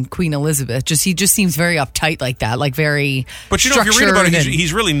even Queen Elizabeth. He just seems very uptight like that, very. But if you read about it,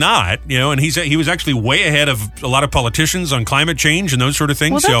 he's really not, and he was actually way ahead of a lot of politicians on climate change and those sort of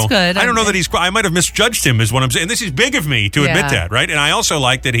things. Well, that's good. I don't know that I might have misjudged him, is what I'm saying. And this is big of me to admit that, right? And I also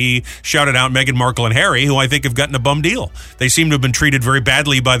like that he shouted out Meghan Markle and Harry, who I think have gotten a bum deal. They seem to have been treated very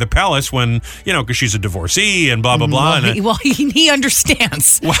badly by the palace when, because she's a divorcee and blah, blah, blah. He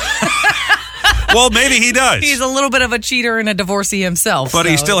understands. Well, maybe he does. He's a little bit of a cheater and a divorcee himself. But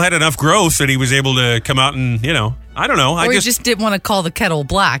he still had enough growth that he was able to come out and, I don't know. Or he just didn't want to call the kettle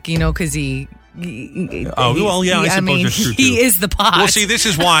black, because he I suppose that's true, too. He is the pot. Well, see, this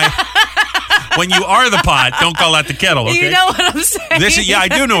is why... When you are the pot, don't call that the kettle, okay? You know what I'm saying? I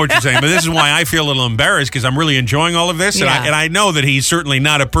do know what you're saying, but this is why I feel a little embarrassed, because I'm really enjoying all of this, and I know that he's certainly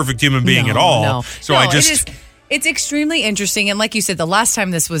not a perfect human being at all. No. So It's extremely interesting. And like you said, the last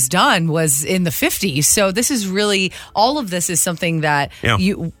time this was done was in the 50s. So this is really, all of this is something that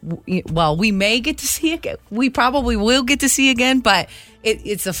we may get to see again. We probably will get to see again, but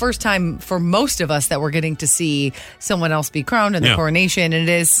it's the first time for most of us that we're getting to see someone else be crowned in the coronation. And it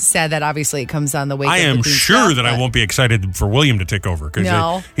is sad that obviously it comes on the wake of the Queen's sure that I won't be excited for William to take over.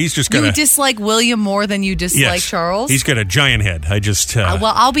 Because he's just going to... You dislike William more than you dislike Charles? He's got a giant head. I just...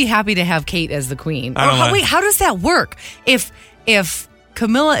 I'll be happy to have Kate as the queen. Wait, how does that work? If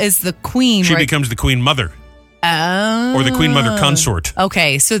Camilla is the queen... She becomes the queen mother. Oh. Or the Queen Mother consort.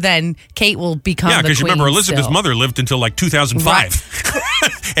 Okay, so then Kate will become the queen. Yeah, because remember, Elizabeth's mother lived until 2005.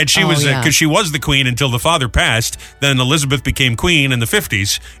 Right. And she was, because she was the queen until the father passed. Then Elizabeth became queen in the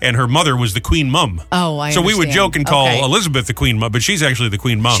 50s, and her mother was the queen mum. Oh, I understand. So we would joke and call Elizabeth the queen mum, but she's actually the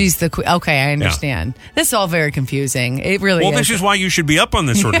queen mum. She's the queen. Okay, I understand. Yeah. This is all very confusing. It really is. Well, this is why you should be up on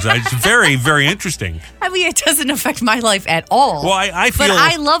this sort of stuff. It's very, very interesting. I mean, it doesn't affect my life at all. Well, I feel... But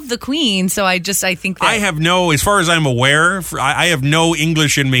I love the queen, so I think that... I have as far as I'm aware, I have no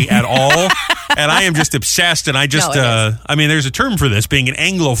English in me at all, and I am just obsessed, and I just, there's a term for this, being an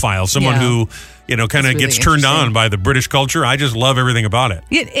Anglophile, someone who, kind of gets turned on by the British culture. I just love everything about it.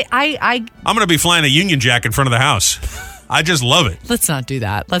 I'm going to be flying a Union Jack in front of the house. I just love it. Let's not do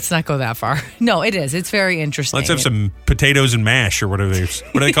that. Let's not go that far. No, it is. It's very interesting. Let's have some potatoes and mash, or whatever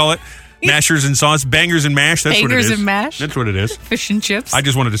what do they call it? Mashers and sauce, bangers and mash. That's what it is. Bangers and mash. That's what it is. Fish and chips. I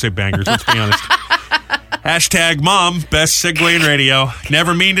just wanted to say bangers. Let's be honest. Hashtag mom, best segue in radio.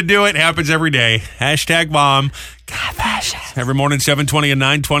 Never mean to do it. Happens every day. Hashtag mom. God, gosh. Every morning, 7:20 and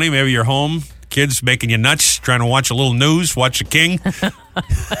 9:20. Maybe you're home. Kids making you nuts, trying to watch a little news, watch the King.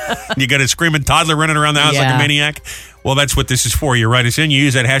 You got a screaming toddler running around the house like a maniac. Well, that's what this is for. You write us in. You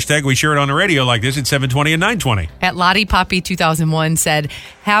use that hashtag. We share it on the radio like this at 7:20 and 9:20. At Lottie Poppy 2001 said,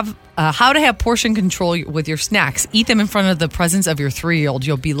 how to have portion control with your snacks. Eat them in front of the presence of your 3-year-old.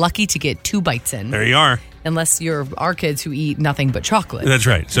 You'll be lucky to get 2 bites in. There you are. Unless you're our kids who eat nothing but chocolate. That's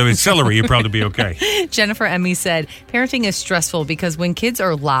right. So it's celery, you'll probably be okay. Jennifer Emmy said, parenting is stressful because when kids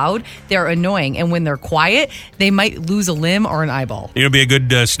are loud, they're annoying. And when they're quiet, they might lose a limb or an eyeball. It'll be a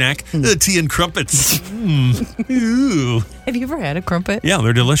good snack. Tea and crumpets. Ooh. Have you ever had a crumpet? Yeah,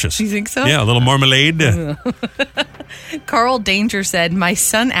 they're delicious. You think so? Yeah, a little marmalade. Carl Danger said, my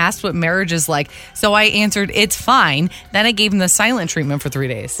son asked what marriage is like, so I answered, it's fine. Then I gave him the silent treatment for 3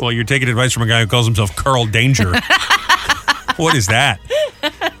 days. Well, you're taking advice from a guy who calls himself Carl Danger. What is that?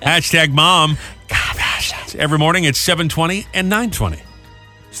 Hashtag mom. Gosh. every morning at 7:20 and 9:20.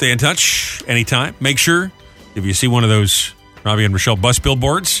 Stay in touch anytime. Make sure if you see one of those Robbie and Rochelle bus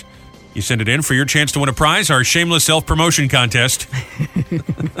billboards, you send it in for your chance to win a prize, our shameless self-promotion contest.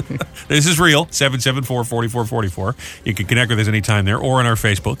 This is real, 774-4444. You can connect with us anytime there or on our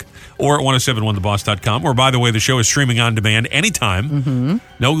Facebook or at 1071theboss.com. Or, by the way, the show is streaming on demand anytime. Mm-hmm.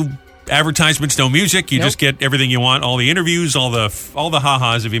 No advertisements, no music. You just get everything you want, all the interviews, all the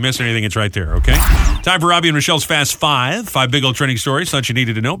ha-has. If you miss anything, it's right there, okay? Time for Robbie and Rochelle's Fast Five. 5 big old trending stories. Thought you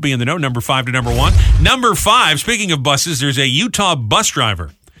needed to know. Be in the know. Number 5 to number 1. Number 5, speaking of buses, there's a Utah bus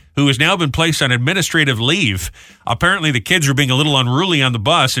driver who has now been placed on administrative leave. Apparently, the kids were being a little unruly on the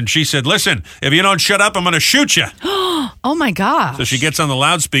bus, and she said, listen, if you don't shut up, I'm going to shoot you. Oh, my gosh. So she gets on the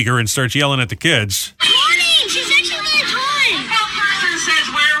loudspeaker and starts yelling at the kids. Morning! She's actually a toy. That person says,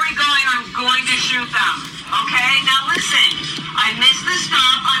 where are we going? I'm going to shoot them. Okay? Now listen, I missed the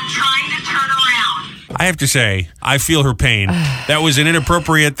stop. I'm trying to turn around. I have to say, I feel her pain. That was an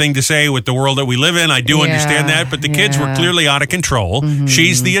inappropriate thing to say with the world that we live in. I do understand that, but the kids were clearly out of control. Mm-hmm.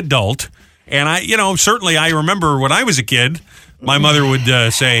 She's the adult. And certainly I remember when I was a kid, my mother would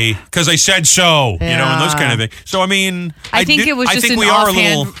say, because I said so, and those kind of things. So, I mean, I think it was just an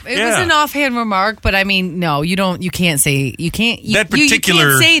offhand. It was an offhand remark, but I mean, no, you can't say, you can't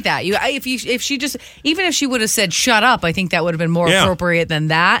say that. Even if she would have said shut up, I think that would have been more appropriate than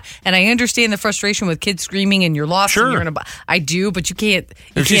that. And I understand the frustration with kids screaming and you're lost. Sure. And I do, but you can't.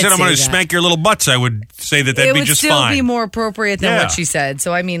 If she said, I'm going to smack your little butts, I would say that'd be just fine. It would still be more appropriate than what she said.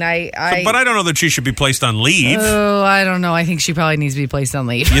 So, I mean, but I don't know that she should be placed on leave. Oh, I don't know. I think she probably needs to be placed on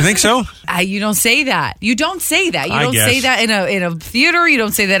leave. You think so? You don't say that. You don't say that. You don't say that in a theater. You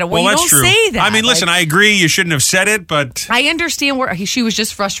don't say that at work. Well, that's true. Say that. I mean, listen, I agree. You shouldn't have said it, but I understand where she was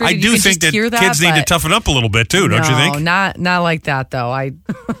just frustrated. I do think that kids need to toughen up a little bit too. Don't you think? Not like that though.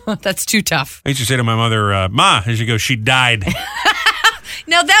 That's too tough. I used to say to my mother, "Ma," and she goes, "She died."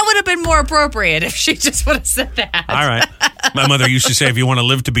 Now, that would have been more appropriate if she just would have said that. All right. My mother used to say, if you want to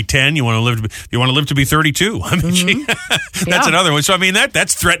live to be 10, you want to live to be 32. I mean, that's another one. So, I mean,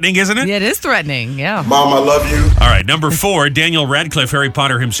 that's threatening, isn't it? Yeah, it is threatening, yeah. Mom, I love you. All right, number 4, Daniel Radcliffe, Harry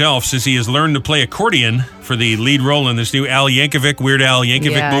Potter himself, says he has learned to play accordion for the lead role in this new Weird Al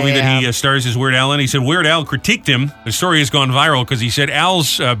Yankovic movie that he stars as Weird Al in. He said Weird Al critiqued him. The story has gone viral because he said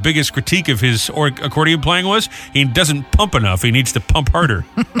Al's biggest critique of his accordion playing was he doesn't pump enough. He needs to pump harder.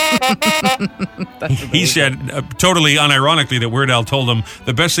 He said, totally unironically, that Weird Al told him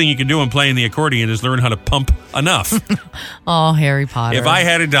the best thing you can do in playing the accordion is learn how to pump enough. Oh, Harry Potter. If I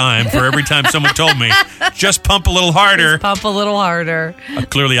had a dime for every time someone told me, just pump a little harder. Just pump a little harder.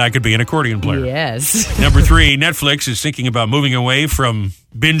 Clearly, I could be an accordion player. Yes. Number 3, Netflix is thinking about moving away from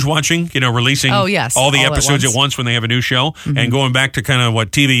binge watching, releasing all the episodes at once when they have a new show, and going back to kind of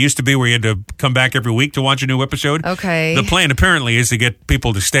what TV used to be, where you had to come back every week to watch a new episode. Okay. The plan apparently is to get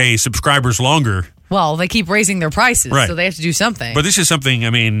people to stay subscribers longer. Well, they keep raising their prices, so they have to do something. But this is something, I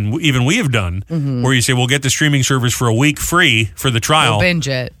mean, even we have done, where you say, we'll get the streaming service for a week free for the trial. We'll binge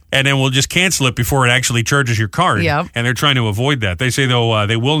it. And then we'll just cancel it before it actually charges your card. Yep. And they're trying to avoid that. They say, though,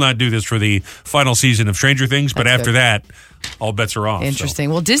 they will not do this for the final season of Stranger Things, but after that, all bets are off. Interesting.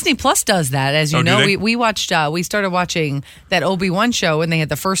 So. Well, Disney Plus does that, as you know. We watched. We started watching that Obi-Wan show, and they had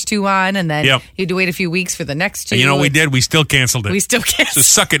the first 2 on, and then you had to wait a few weeks for the next 2. And we did. We still canceled it. We still canceled.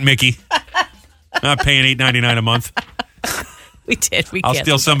 So suck it, Mickey. Not paying $8.99 a month. We did. I'll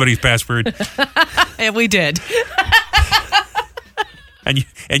steal somebody's password. And we did. And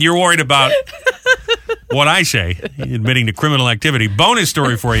you're worried about what I say, admitting to criminal activity. Bonus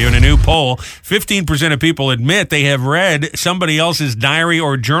story for you. In a new poll, 15% of people admit they have read somebody else's diary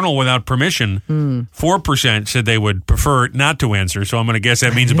or journal without permission. 4% said they would prefer not to answer. So I'm going to guess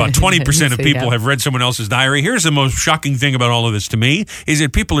that means about 20% of people have read someone else's diary. Here's the most shocking thing about all of this to me, is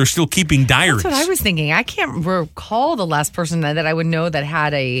that people are still keeping diaries. That's what I was thinking. I can't recall the last person that I would know that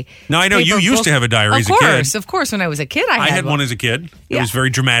had a No, I know you used to have a diary as a kid. Of course. When I was a kid, I had one as a kid. It was very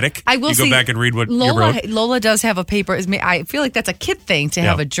dramatic. I will go back and read what you wrote. Lola does have a paper. I feel like that's a kid thing to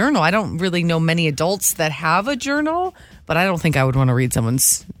have a journal. I don't really know many adults that have a journal, but I don't think I would want to read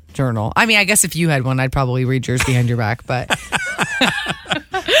someone's journal. I mean, I guess if you had one, I'd probably read yours behind your back, but...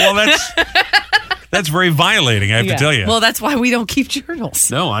 Well, that's very violating, I have to tell you. Well, that's why we don't keep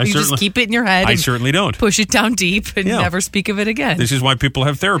journals. No, you just keep it in your head. I certainly don't. Push it down deep and never speak of it again. This is why people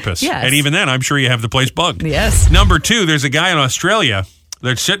have therapists. Yes. And even then, I'm sure you have the place bugged. Yes. Number 2, there's a guy in Australia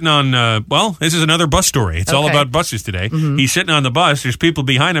that's sitting on, this is another bus story. It's all about buses today. He's sitting on the bus. There's people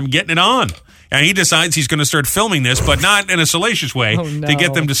behind him getting it on. And he decides he's going to start filming this, but not in a salacious way, to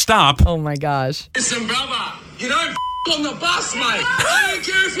get them to stop. Oh, my gosh. Listen, brother, you don't on the bus, mate. I don't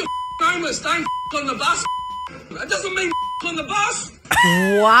care if you're homeless. Don't on the bus. That doesn't mean on the bus.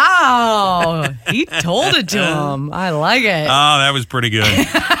 Wow. He told it to him. I like it. Oh, that was pretty good.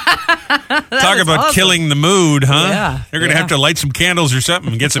 Talk about awesome. Killing the mood, huh? Yeah. They're going to have to light some candles or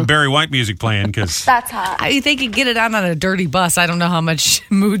something and get some Barry White music playing because that's hot. They could get it on a dirty bus. I don't know how much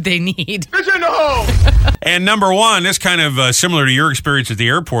mood they need. Bitch in the hole. And number one, this kind of similar to your experience at the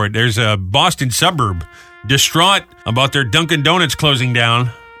airport. There's a Boston suburb distraught about their Dunkin' Donuts closing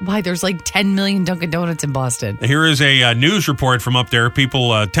down. Why? There's like 10 million Dunkin' Donuts in Boston. Here is a news report from up there.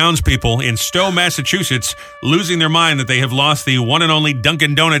 Townspeople in Stowe, Massachusetts, losing their mind that they have lost the one and only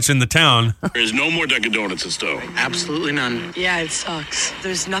Dunkin' Donuts in the town. There's no more Dunkin' Donuts in Stowe. Absolutely none. Yeah, it sucks.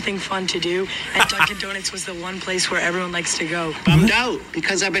 There's nothing fun to do, and Dunkin' Donuts was the one place where everyone likes to go. Bummed out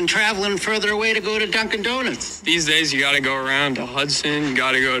because I've been traveling further away to go to Dunkin' Donuts. These days, you got to go around to Hudson. You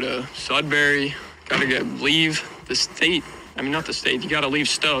got to go to Sudbury. Got to leave the state. I mean, not the state. You got to leave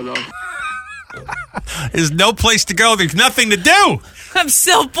Stowe, though. There's no place to go. There's nothing to do. I'm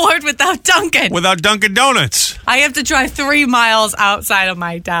so bored without Dunkin'. Without Dunkin' Donuts. I have to drive 3 miles outside of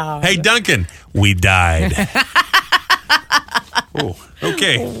my town. Hey, Dunkin', we died. Oh,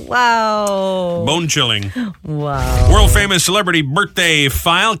 okay. Wow. Bone chilling. Wow. World famous celebrity birthday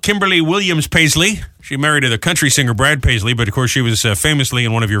file. Kimberly Williams Paisley. She married the country singer Brad Paisley, but of course she was famously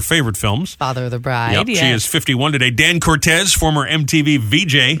in one of your favorite films. Father of the Bride. Yep, yes. She is 51 today. Dan Cortez, former MTV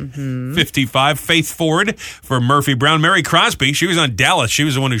VJ, 55. Faith Ford for Murphy Brown. Mary Crosby, she was on Dallas. She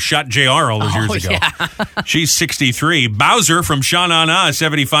was the one who shot JR all those years ago. Yeah. She's 63. Bowser from Sha Na Na,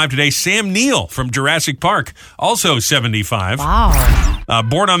 75 today. Sam Neill from Jurassic Park, also 75. Wow.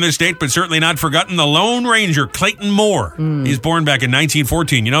 Born on this date, but certainly not forgotten, the Lone Ranger, Clayton Moore. He's born back in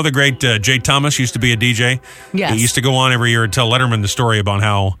 1914. You know the great Jay Thomas used to be a DJ? Yes. He used to go on every year and tell Letterman the story about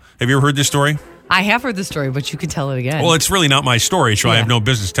how... Have you ever heard this story? I have heard the story, but you can tell it again. Well, it's really not my story, so I have no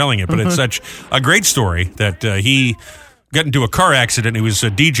business telling it, but it's such a great story that he got into a car accident. He was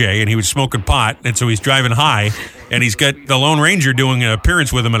a DJ, and he was smoking pot, and so he's driving high, and he's got the Lone Ranger doing an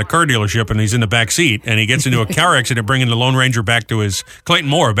appearance with him at a car dealership, and he's in the back seat, and he gets into a car accident, bringing the Lone Ranger back to his, Clayton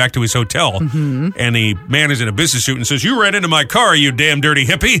Moore, back to his hotel, and the man is in a business suit and says, "You ran into my car, you damn dirty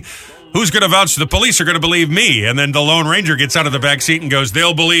hippie. Who's going to vouch? The police are going to believe me." And then the Lone Ranger gets out of the back seat and goes,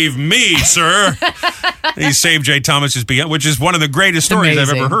 "They'll believe me, sir." He saved Jay Thomas's being, which is one of the greatest stories I've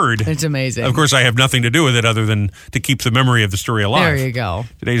ever heard. It's amazing. Of course, I have nothing to do with it other than to keep the memory of the story alive. There you go.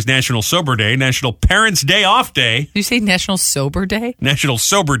 Today's National Sober Day, National Parents' Day Off Day. Did you say National Sober Day? National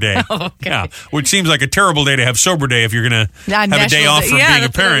Sober Day. Oh, okay. Yeah, which seems like a terrible day to have sober day if you're going to have a day off from being a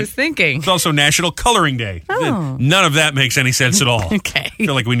parent. What I was thinking. It's also National Coloring Day. Oh. None of that makes any sense at all. Okay. I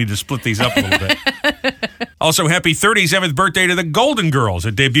feel like we need to split these up a little bit. Also, happy 37th birthday to the Golden Girls.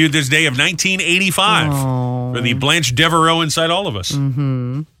 It debuted this day of 1985 for the Blanche Devereaux Inside All of Us.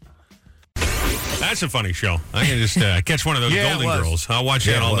 Mm-hmm. That's a funny show. I can just catch one of those Golden Girls. I'll watch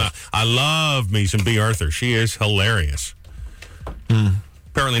that all night. I love me some B. Arthur. She is hilarious.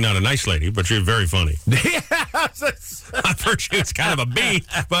 Apparently not a nice lady, but she's very funny. I've heard she was kind of a B,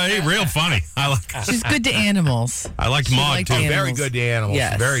 but real funny. I like her. She's good to animals. I liked Maude, too. Very good to animals.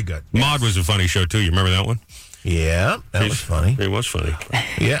 Yes. Very good. Maude was a funny show, too. You remember that one? Yeah, that was funny. It was funny.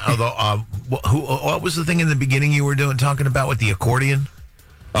 Yeah, although, what was the thing in the beginning you were talking about with the accordion?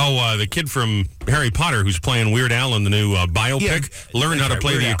 Oh, the kid from Harry Potter who's playing Weird Al in the new biopic learned how to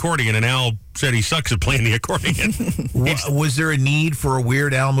play the accordion, and Al said he sucks at playing the accordion. Was there a need for a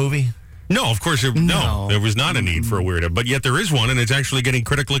Weird Al movie? No, of course. No, there was not a need for a Weird Al, but yet there is one, and it's actually getting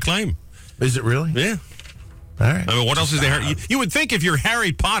critical acclaim. Is it really? Yeah. All right. I mean, what else is there? You would think if you're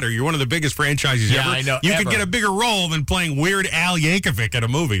Harry Potter, you're one of the biggest franchises ever. I know. You could get a bigger role than playing Weird Al Yankovic at a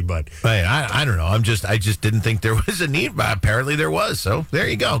movie, but I don't know. I just didn't think there was a need, but apparently there was. So there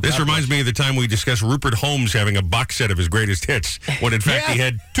you go. This reminds me of the time we discussed Rupert Holmes having a box set of his greatest hits, when in fact he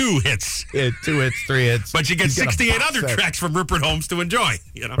had 2 hits. Yeah, 2 hits, 3 hits. But you get 68 other tracks from Rupert Holmes to enjoy.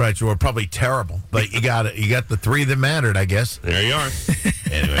 You know? Right, so we're probably terrible, but you got it. You got the 3 that mattered, I guess. There you are.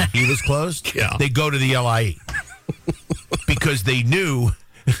 Anyway, he was closed. Yeah. They go to the LIE. Because they knew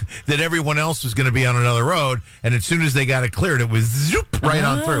that everyone else was going to be on another road, and as soon as they got it cleared, it was zoop right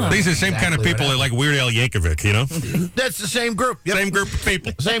on through. These are the same kind of people that like Weird Al Yankovic, you know? That's the same group. Yep. Same group of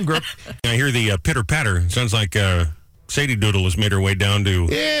people. Same group. I hear the pitter-patter. Sounds like Sadie Doodle has made her way down to...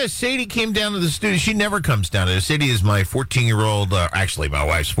 Yeah, Sadie came down to the studio. She never comes down to Sadie is my 14-year-old, actually my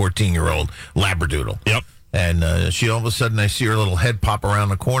wife's 14-year-old Labradoodle. Yep. And she all of a sudden, I see her little head pop around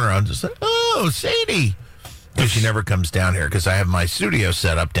the corner. I'm just like, oh, Sadie. Because she never comes down here because I have my studio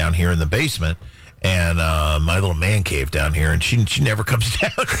set up down here in the basement. and my little man cave down here, and she never comes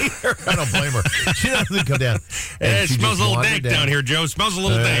down here. I don't blame her. She doesn't come down. It smells a little dank down here, Joe. It smells a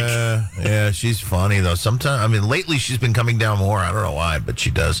little dank. Yeah, she's funny, though. Sometimes, I mean, lately she's been coming down more. I don't know why, but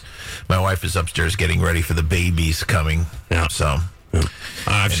she does. My wife is upstairs getting ready for the babies coming. Yeah. So...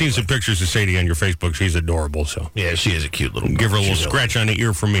 I've seen some pictures of Sadie on your Facebook. She's adorable. So yeah, she is a cute little girl. Give her a little scratch on the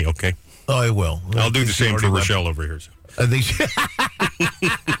ear from me, okay? Oh, I will. I'll do the same for Rochelle over here. So. I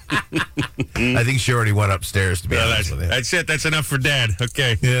think she already went upstairs, to be honest with you. That's it. That's enough for Dad.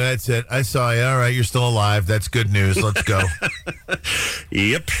 Okay. Yeah, that's it. I saw you. All right, you're still alive. That's good news. Let's go.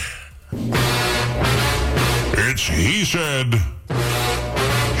 Yep. It's He Said,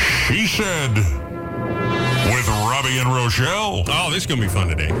 She Said. With Robbie and Rochelle. Oh, this is going to be fun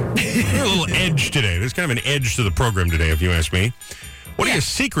today. A little edge today. There's kind of an edge to the program today, if you ask me. What do you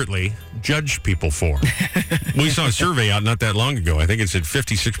secretly judge people for? We saw a survey out not that long ago. I think it said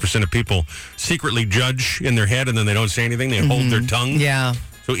 56% of people secretly judge in their head, and then they don't say anything. They hold their tongue. Yeah.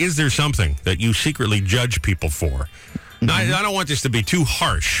 So is there something that you secretly judge people for? Now, I don't want this to be too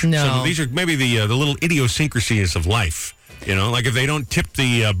harsh. No. So these are maybe the little idiosyncrasies of life. You know, like if they don't tip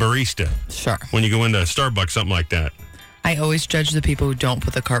the barista. Sure. When you go into Starbucks, something like that. I always judge the people who don't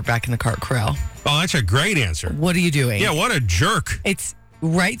put the cart back in the cart corral. Oh, that's a great answer. What are you doing? Yeah, what a jerk. It's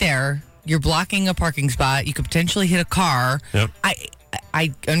right there. You're blocking a parking spot. You could potentially hit a car. Yep.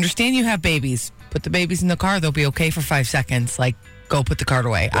 I understand you have babies. Put the babies in the car. They'll be okay for 5 seconds. Like, go put the cart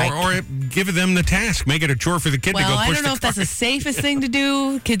away. Or give them the task. Make it a chore for the kid to go push the cart. I don't know if that's the safest thing to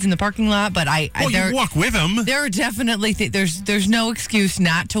do, kids in the parking lot, but you walk with them. There are definitely, there's no excuse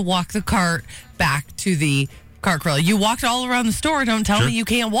not to walk the cart back to the cart corral. You walked all around the store. Don't tell me you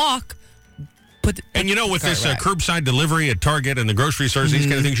can't walk. With this curbside delivery at Target and the grocery stores, these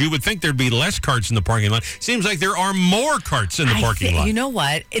kind of things, you would think there'd be less carts in the parking lot. Seems like there are more carts in the parking lot. You know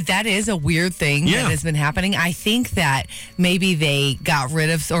what? That is a weird thing that has been happening. I think that maybe they got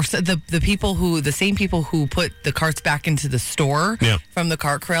rid of, or the same people who put the carts back into the store from the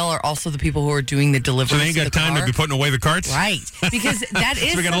cart corral are also the people who are doing the delivery. So they ain't got time to be putting away the carts? Right. Because that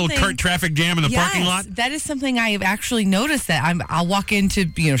is so we got a little cart traffic jam in the parking lot? That is something I have actually noticed that I'll walk into,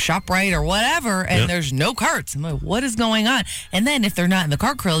 ShopRite or whatever, and there's no carts. I'm like, what is going on? And then if they're not in the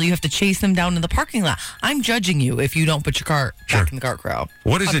cart corral, you have to chase them down to the parking lot. I'm judging you if you don't put your cart back in the cart corral.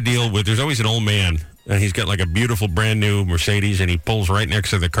 What is 100%. The deal with, there's always an old man, and he's got like a beautiful brand new Mercedes, and he pulls right next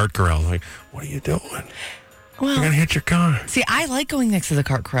to the cart corral. Like, what are you doing? Well, you're going to hit your car. See, I like going next to the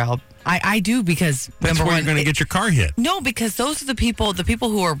cart corral. I do because that's where you're going to get your car hit. No, because those are the people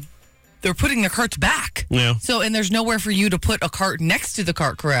who are, they're putting their carts back. Yeah. So, and there's nowhere for you to put a cart next to the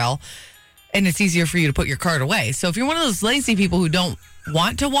cart corral. And it's easier for you to put your cart away. So if you're one of those lazy people who don't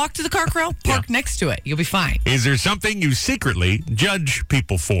want to walk to the cart corral, park next to it. You'll be fine. Is there something you secretly judge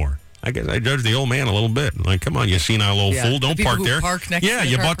people for? I guess I judge the old man a little bit. Like, come on, you senile old fool. Don't park there. Park next to the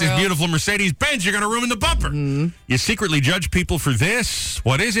you cart bought this beautiful Mercedes-Benz. You're going to ruin the bumper. Mm-hmm. You secretly judge people for this.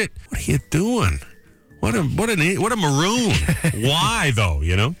 What is it? What are you doing? What a maroon. Why, though,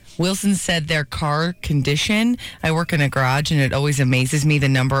 Wilson said their car condition. I work in a garage, and it always amazes me the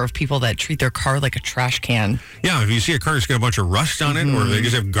number of people that treat their car like a trash can. Yeah, if you see a car that's got a bunch of rust on it, or they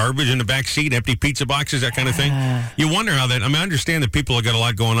just have garbage in the back seat, empty pizza boxes, that kind of thing, you wonder how that... I understand that people have got a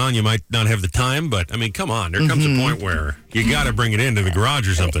lot going on. You might not have the time, but, come on. There comes a point where you got to bring it into the garage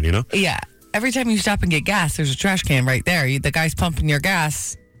or something, Yeah. Every time you stop and get gas, there's a trash can right there. The guy's pumping your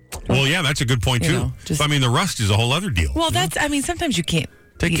gas. Well, yeah, that's a good point, too. The rust is a whole other deal. Well, sometimes you can't...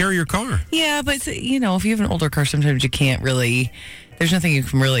 Take care of your car. Yeah, but, if you have an older car, sometimes you can't really... There's nothing you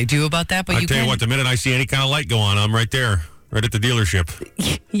can really do about that, but I'll tell you what, the minute I see any kind of light go on, I'm right there. Right at the dealership.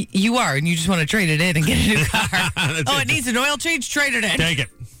 You are, and you just want to trade it in and get a new car. It needs an oil change? Trade it in. Take it.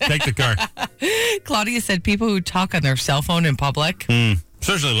 Take the car. Claudia said people who talk on their cell phone in public...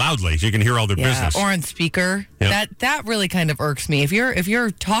 Especially loudly, so you can hear all their business. Or on speaker. Yep. That really kind of irks me. If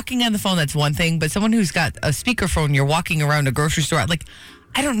you're talking on the phone, that's one thing. But someone who's got a speakerphone, you're walking around a grocery store, like,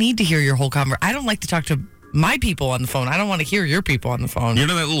 I don't need to hear your whole conversation. I don't like to talk to my people on the phone. I don't want to hear your people on the phone. You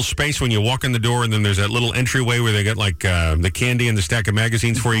know that little space when you walk in the door and then there's that little entryway where they got like the candy and the stack of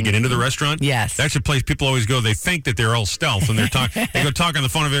magazines before you get into the restaurant? Yes. That's a place people always go. They think that they're all stealth and they go talk on the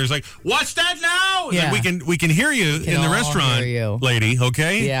phone and they're like, what's that now? Yeah. And we can hear you in the restaurant, lady,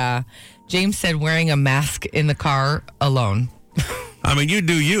 okay? Yeah. James said wearing a mask in the car alone. You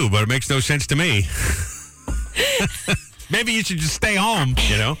do you, but it makes no sense to me. Maybe you should just stay home,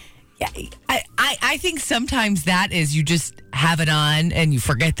 Yeah, I think sometimes that is you just have it on and you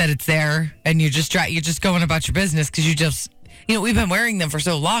forget that it's there and you're just going about your business because we've been wearing them for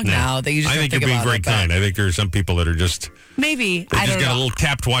so long now that you just I think you're being very kind. I think there are some people that are just... Maybe. They just got a little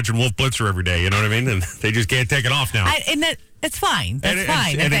tapped watching Wolf Blitzer every day, you know what I mean? And they just can't take it off now. That's fine. That's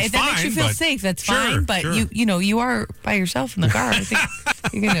fine. If that makes you feel safe, that's fine. But you are by yourself in the car. I think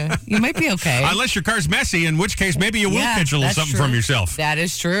you might be okay. Unless your car's messy, in which case maybe you will catch a little something from yourself. That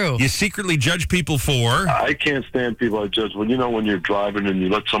is true. You secretly judge people for... I can't stand people that judge. When you're driving and you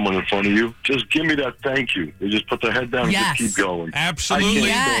let someone in front of you, just give me that thank you. They just put their head down and just keep going.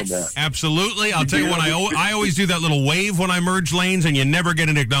 Absolutely. I can't stand that. Absolutely. I'll tell you what, I always do that little wave when I merge lanes, and you never get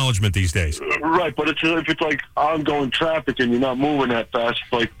an acknowledgement these days. Right, but if it's like ongoing traffic and you're not moving that fast,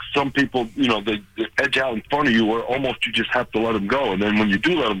 like some people, they edge out in front of you where almost you just have to let them go. And then when you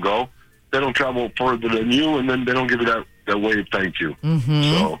do let them go, they don't travel further than you, and then they don't give you that wave thank you. Mm-hmm.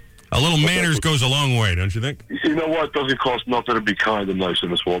 So a little manners goes a long way, don't you think? You know what? It doesn't cost nothing to be kind and nice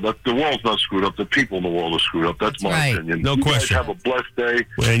in this world. The world's not screwed up. The people in the world are screwed up. That's my opinion. No question. Guys have a blessed day.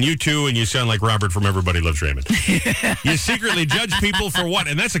 And you too, and you sound like Robert from Everybody Loves Raymond. You secretly judge people for what?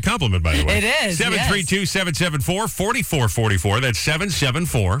 And that's a compliment, by the way. It is. 732-774-4444. That's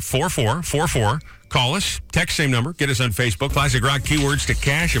 774-4444. Call us, text same number, get us on Facebook. Classic Rock keywords to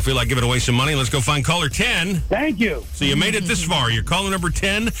cash. If we like giving away some money, let's go find caller 10. Thank you. So you made it this far. You're caller number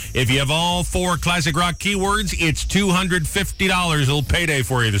 10. If you have all 4 Classic Rock keywords, it's $250. A little payday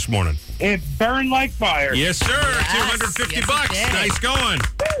for you this morning. It burned like fire. Yes, sir. Yes. $250. Nice going.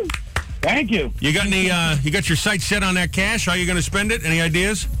 Thank you. You got any? You got your sights set on that cash? How are you going to spend it? Any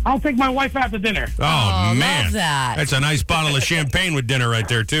ideas? I'll take my wife out to dinner. Oh man, love that. That's a nice bottle of champagne with dinner right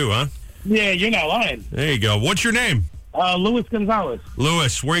there too, huh? Yeah, you're not lying. There you go. What's your name? Louis Gonzalez.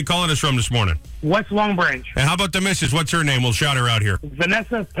 Louis, where are you calling us from this morning? West Long Branch. And how about the missus? What's her name? We'll shout her out here.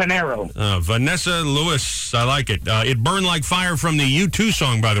 Vanessa Panero. Vanessa Lewis. I like it. It burned like fire from the U2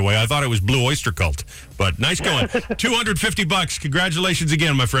 song, by the way. I thought it was Blue Oyster Cult. But nice going. $250. Congratulations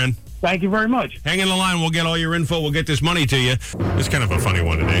again, my friend. Thank you very much. Hang in the line. We'll get all your info. We'll get this money to you. It's kind of a funny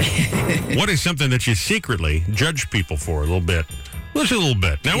one today. What is something that you secretly judge people for a little bit? Just a little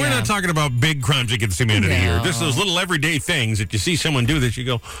bit. Now, we're not talking about big crimes against humanity here. Just those little everyday things that you see someone do that you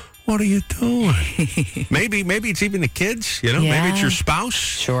go, what are you doing? maybe it's even the kids, Maybe it's your spouse.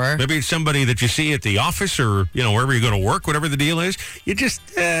 Sure. Maybe it's somebody that you see at the office or, wherever you go to work, whatever the deal is. You just,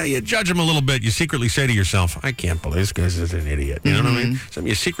 you judge them a little bit. You secretly say to yourself, I can't believe this guy's an idiot. You know what I mean? Something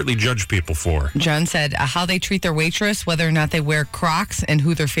you secretly judge people for. John said how they treat their waitress, whether or not they wear Crocs, and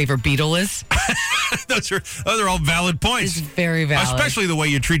who their favorite Beatle is. Those are all valid points. It's very valid. Especially the way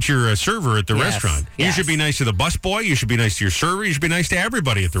you treat your server at the restaurant. Yes. You should be nice to the busboy. You should be nice to your server. You should be nice to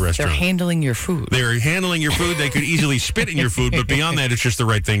everybody at the restaurant. They're handling your food. They're handling your food. They could easily spit in your food, but beyond that, it's just the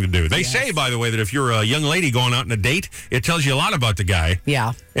right thing to do. They say, by the way, that if you're a young lady going out on a date, it tells you a lot about the guy.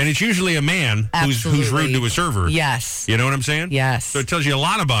 Yeah. And it's usually a man who's rude to a server. Yes. You know what I'm saying? Yes. So it tells you a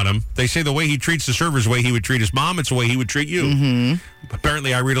lot about him. They say the way he treats the server is the way he would treat his mom. It's the way he would treat you. Mm-hmm.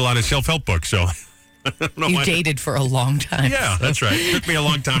 Apparently, I read a lot of self-help books, so... You dated for a long time. Yeah, that's right. It took me a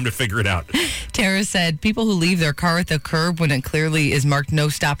long time to figure it out. Tara said, people who leave their car at the curb when it clearly is marked no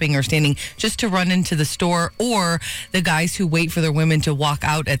stopping or standing just to run into the store, or the guys who wait for their women to walk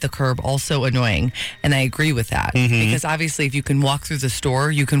out at the curb, also annoying. And I agree with that. Because obviously if you can walk through the store,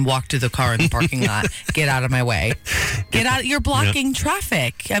 you can walk to the car in the parking lot. Get out of my way. Get out. You're blocking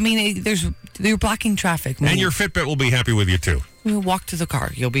traffic. I mean, you're blocking traffic. And your Fitbit will be happy with you too. Walk to the car.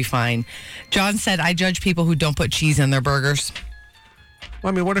 You'll be fine. John said, I judge people who don't put cheese on their burgers.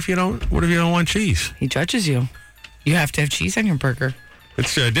 Well, I mean, what if you don't want cheese? He judges you. You have to have cheese on your burger.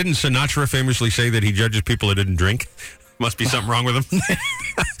 It's didn't Sinatra famously say that he judges people that didn't drink? Must be something wrong with him.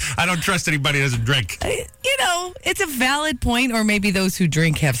 I don't trust anybody who doesn't drink. It's a valid point, or maybe those who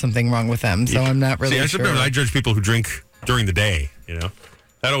drink have something wrong with them. So I'm not really sure. I judge people who drink during the day,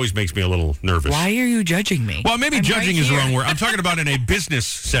 That always makes me a little nervous. Why are you judging me? Well, maybe judging is the wrong word. I'm talking about in a business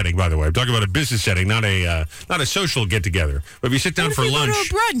setting, by the way. I'm talking about a business setting, not a social get-together. But if you sit down for lunch. Go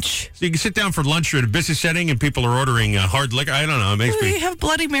to a brunch? So you can sit down for lunch or at a business setting and people are ordering hard liquor. I don't know. It makes me... You have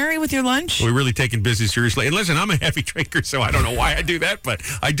Bloody Mary with your lunch? We're really taking business seriously. And listen, I'm a heavy drinker, so I don't know why I do that, but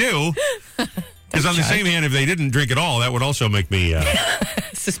I do. Because on the same hand, if they didn't drink at all, that would also make me...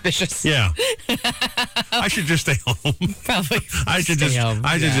 suspicious. Yeah. I should just stay home. Probably. I should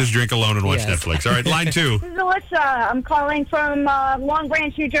just drink alone and watch Netflix. All right, line 2. This is Alyssa. I'm calling from Long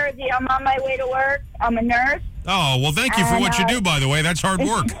Branch, New Jersey. I'm on my way to work. I'm a nurse. Oh, well, thank you for what you do, by the way. That's hard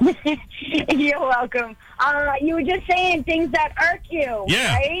work. You're welcome. You were just saying things that irk you,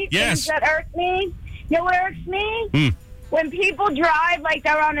 right? Yes. Things that irk me. You know what irks me? When people drive like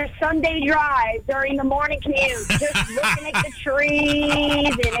they're on a Sunday drive during the morning commute, just looking at the trees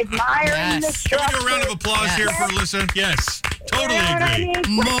and admiring the structure. Can we do a round of applause here for Alyssa? Yes. totally agree.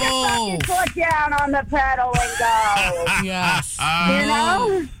 Put your foot down on the pedal and go. Yes. You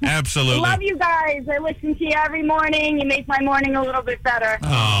know? Absolutely. Love you guys. I listen to you every morning. You make my morning a little bit better.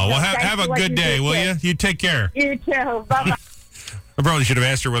 Oh, well, have a good day, will you? You take care. You too. Bye-bye. I probably should have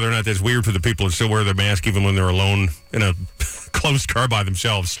asked her whether or not that's weird for the people who still wear their mask even when they're alone in a closed car by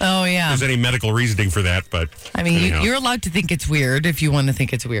themselves. Oh, yeah. If there's any medical reasoning for that, but... I mean, you're allowed to think it's weird if you want to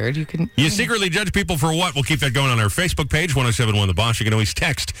think it's weird. You can... You secretly judge people for what? We'll keep that going on our Facebook page, 1071 The Boss. You can always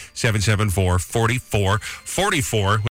text 774-4444.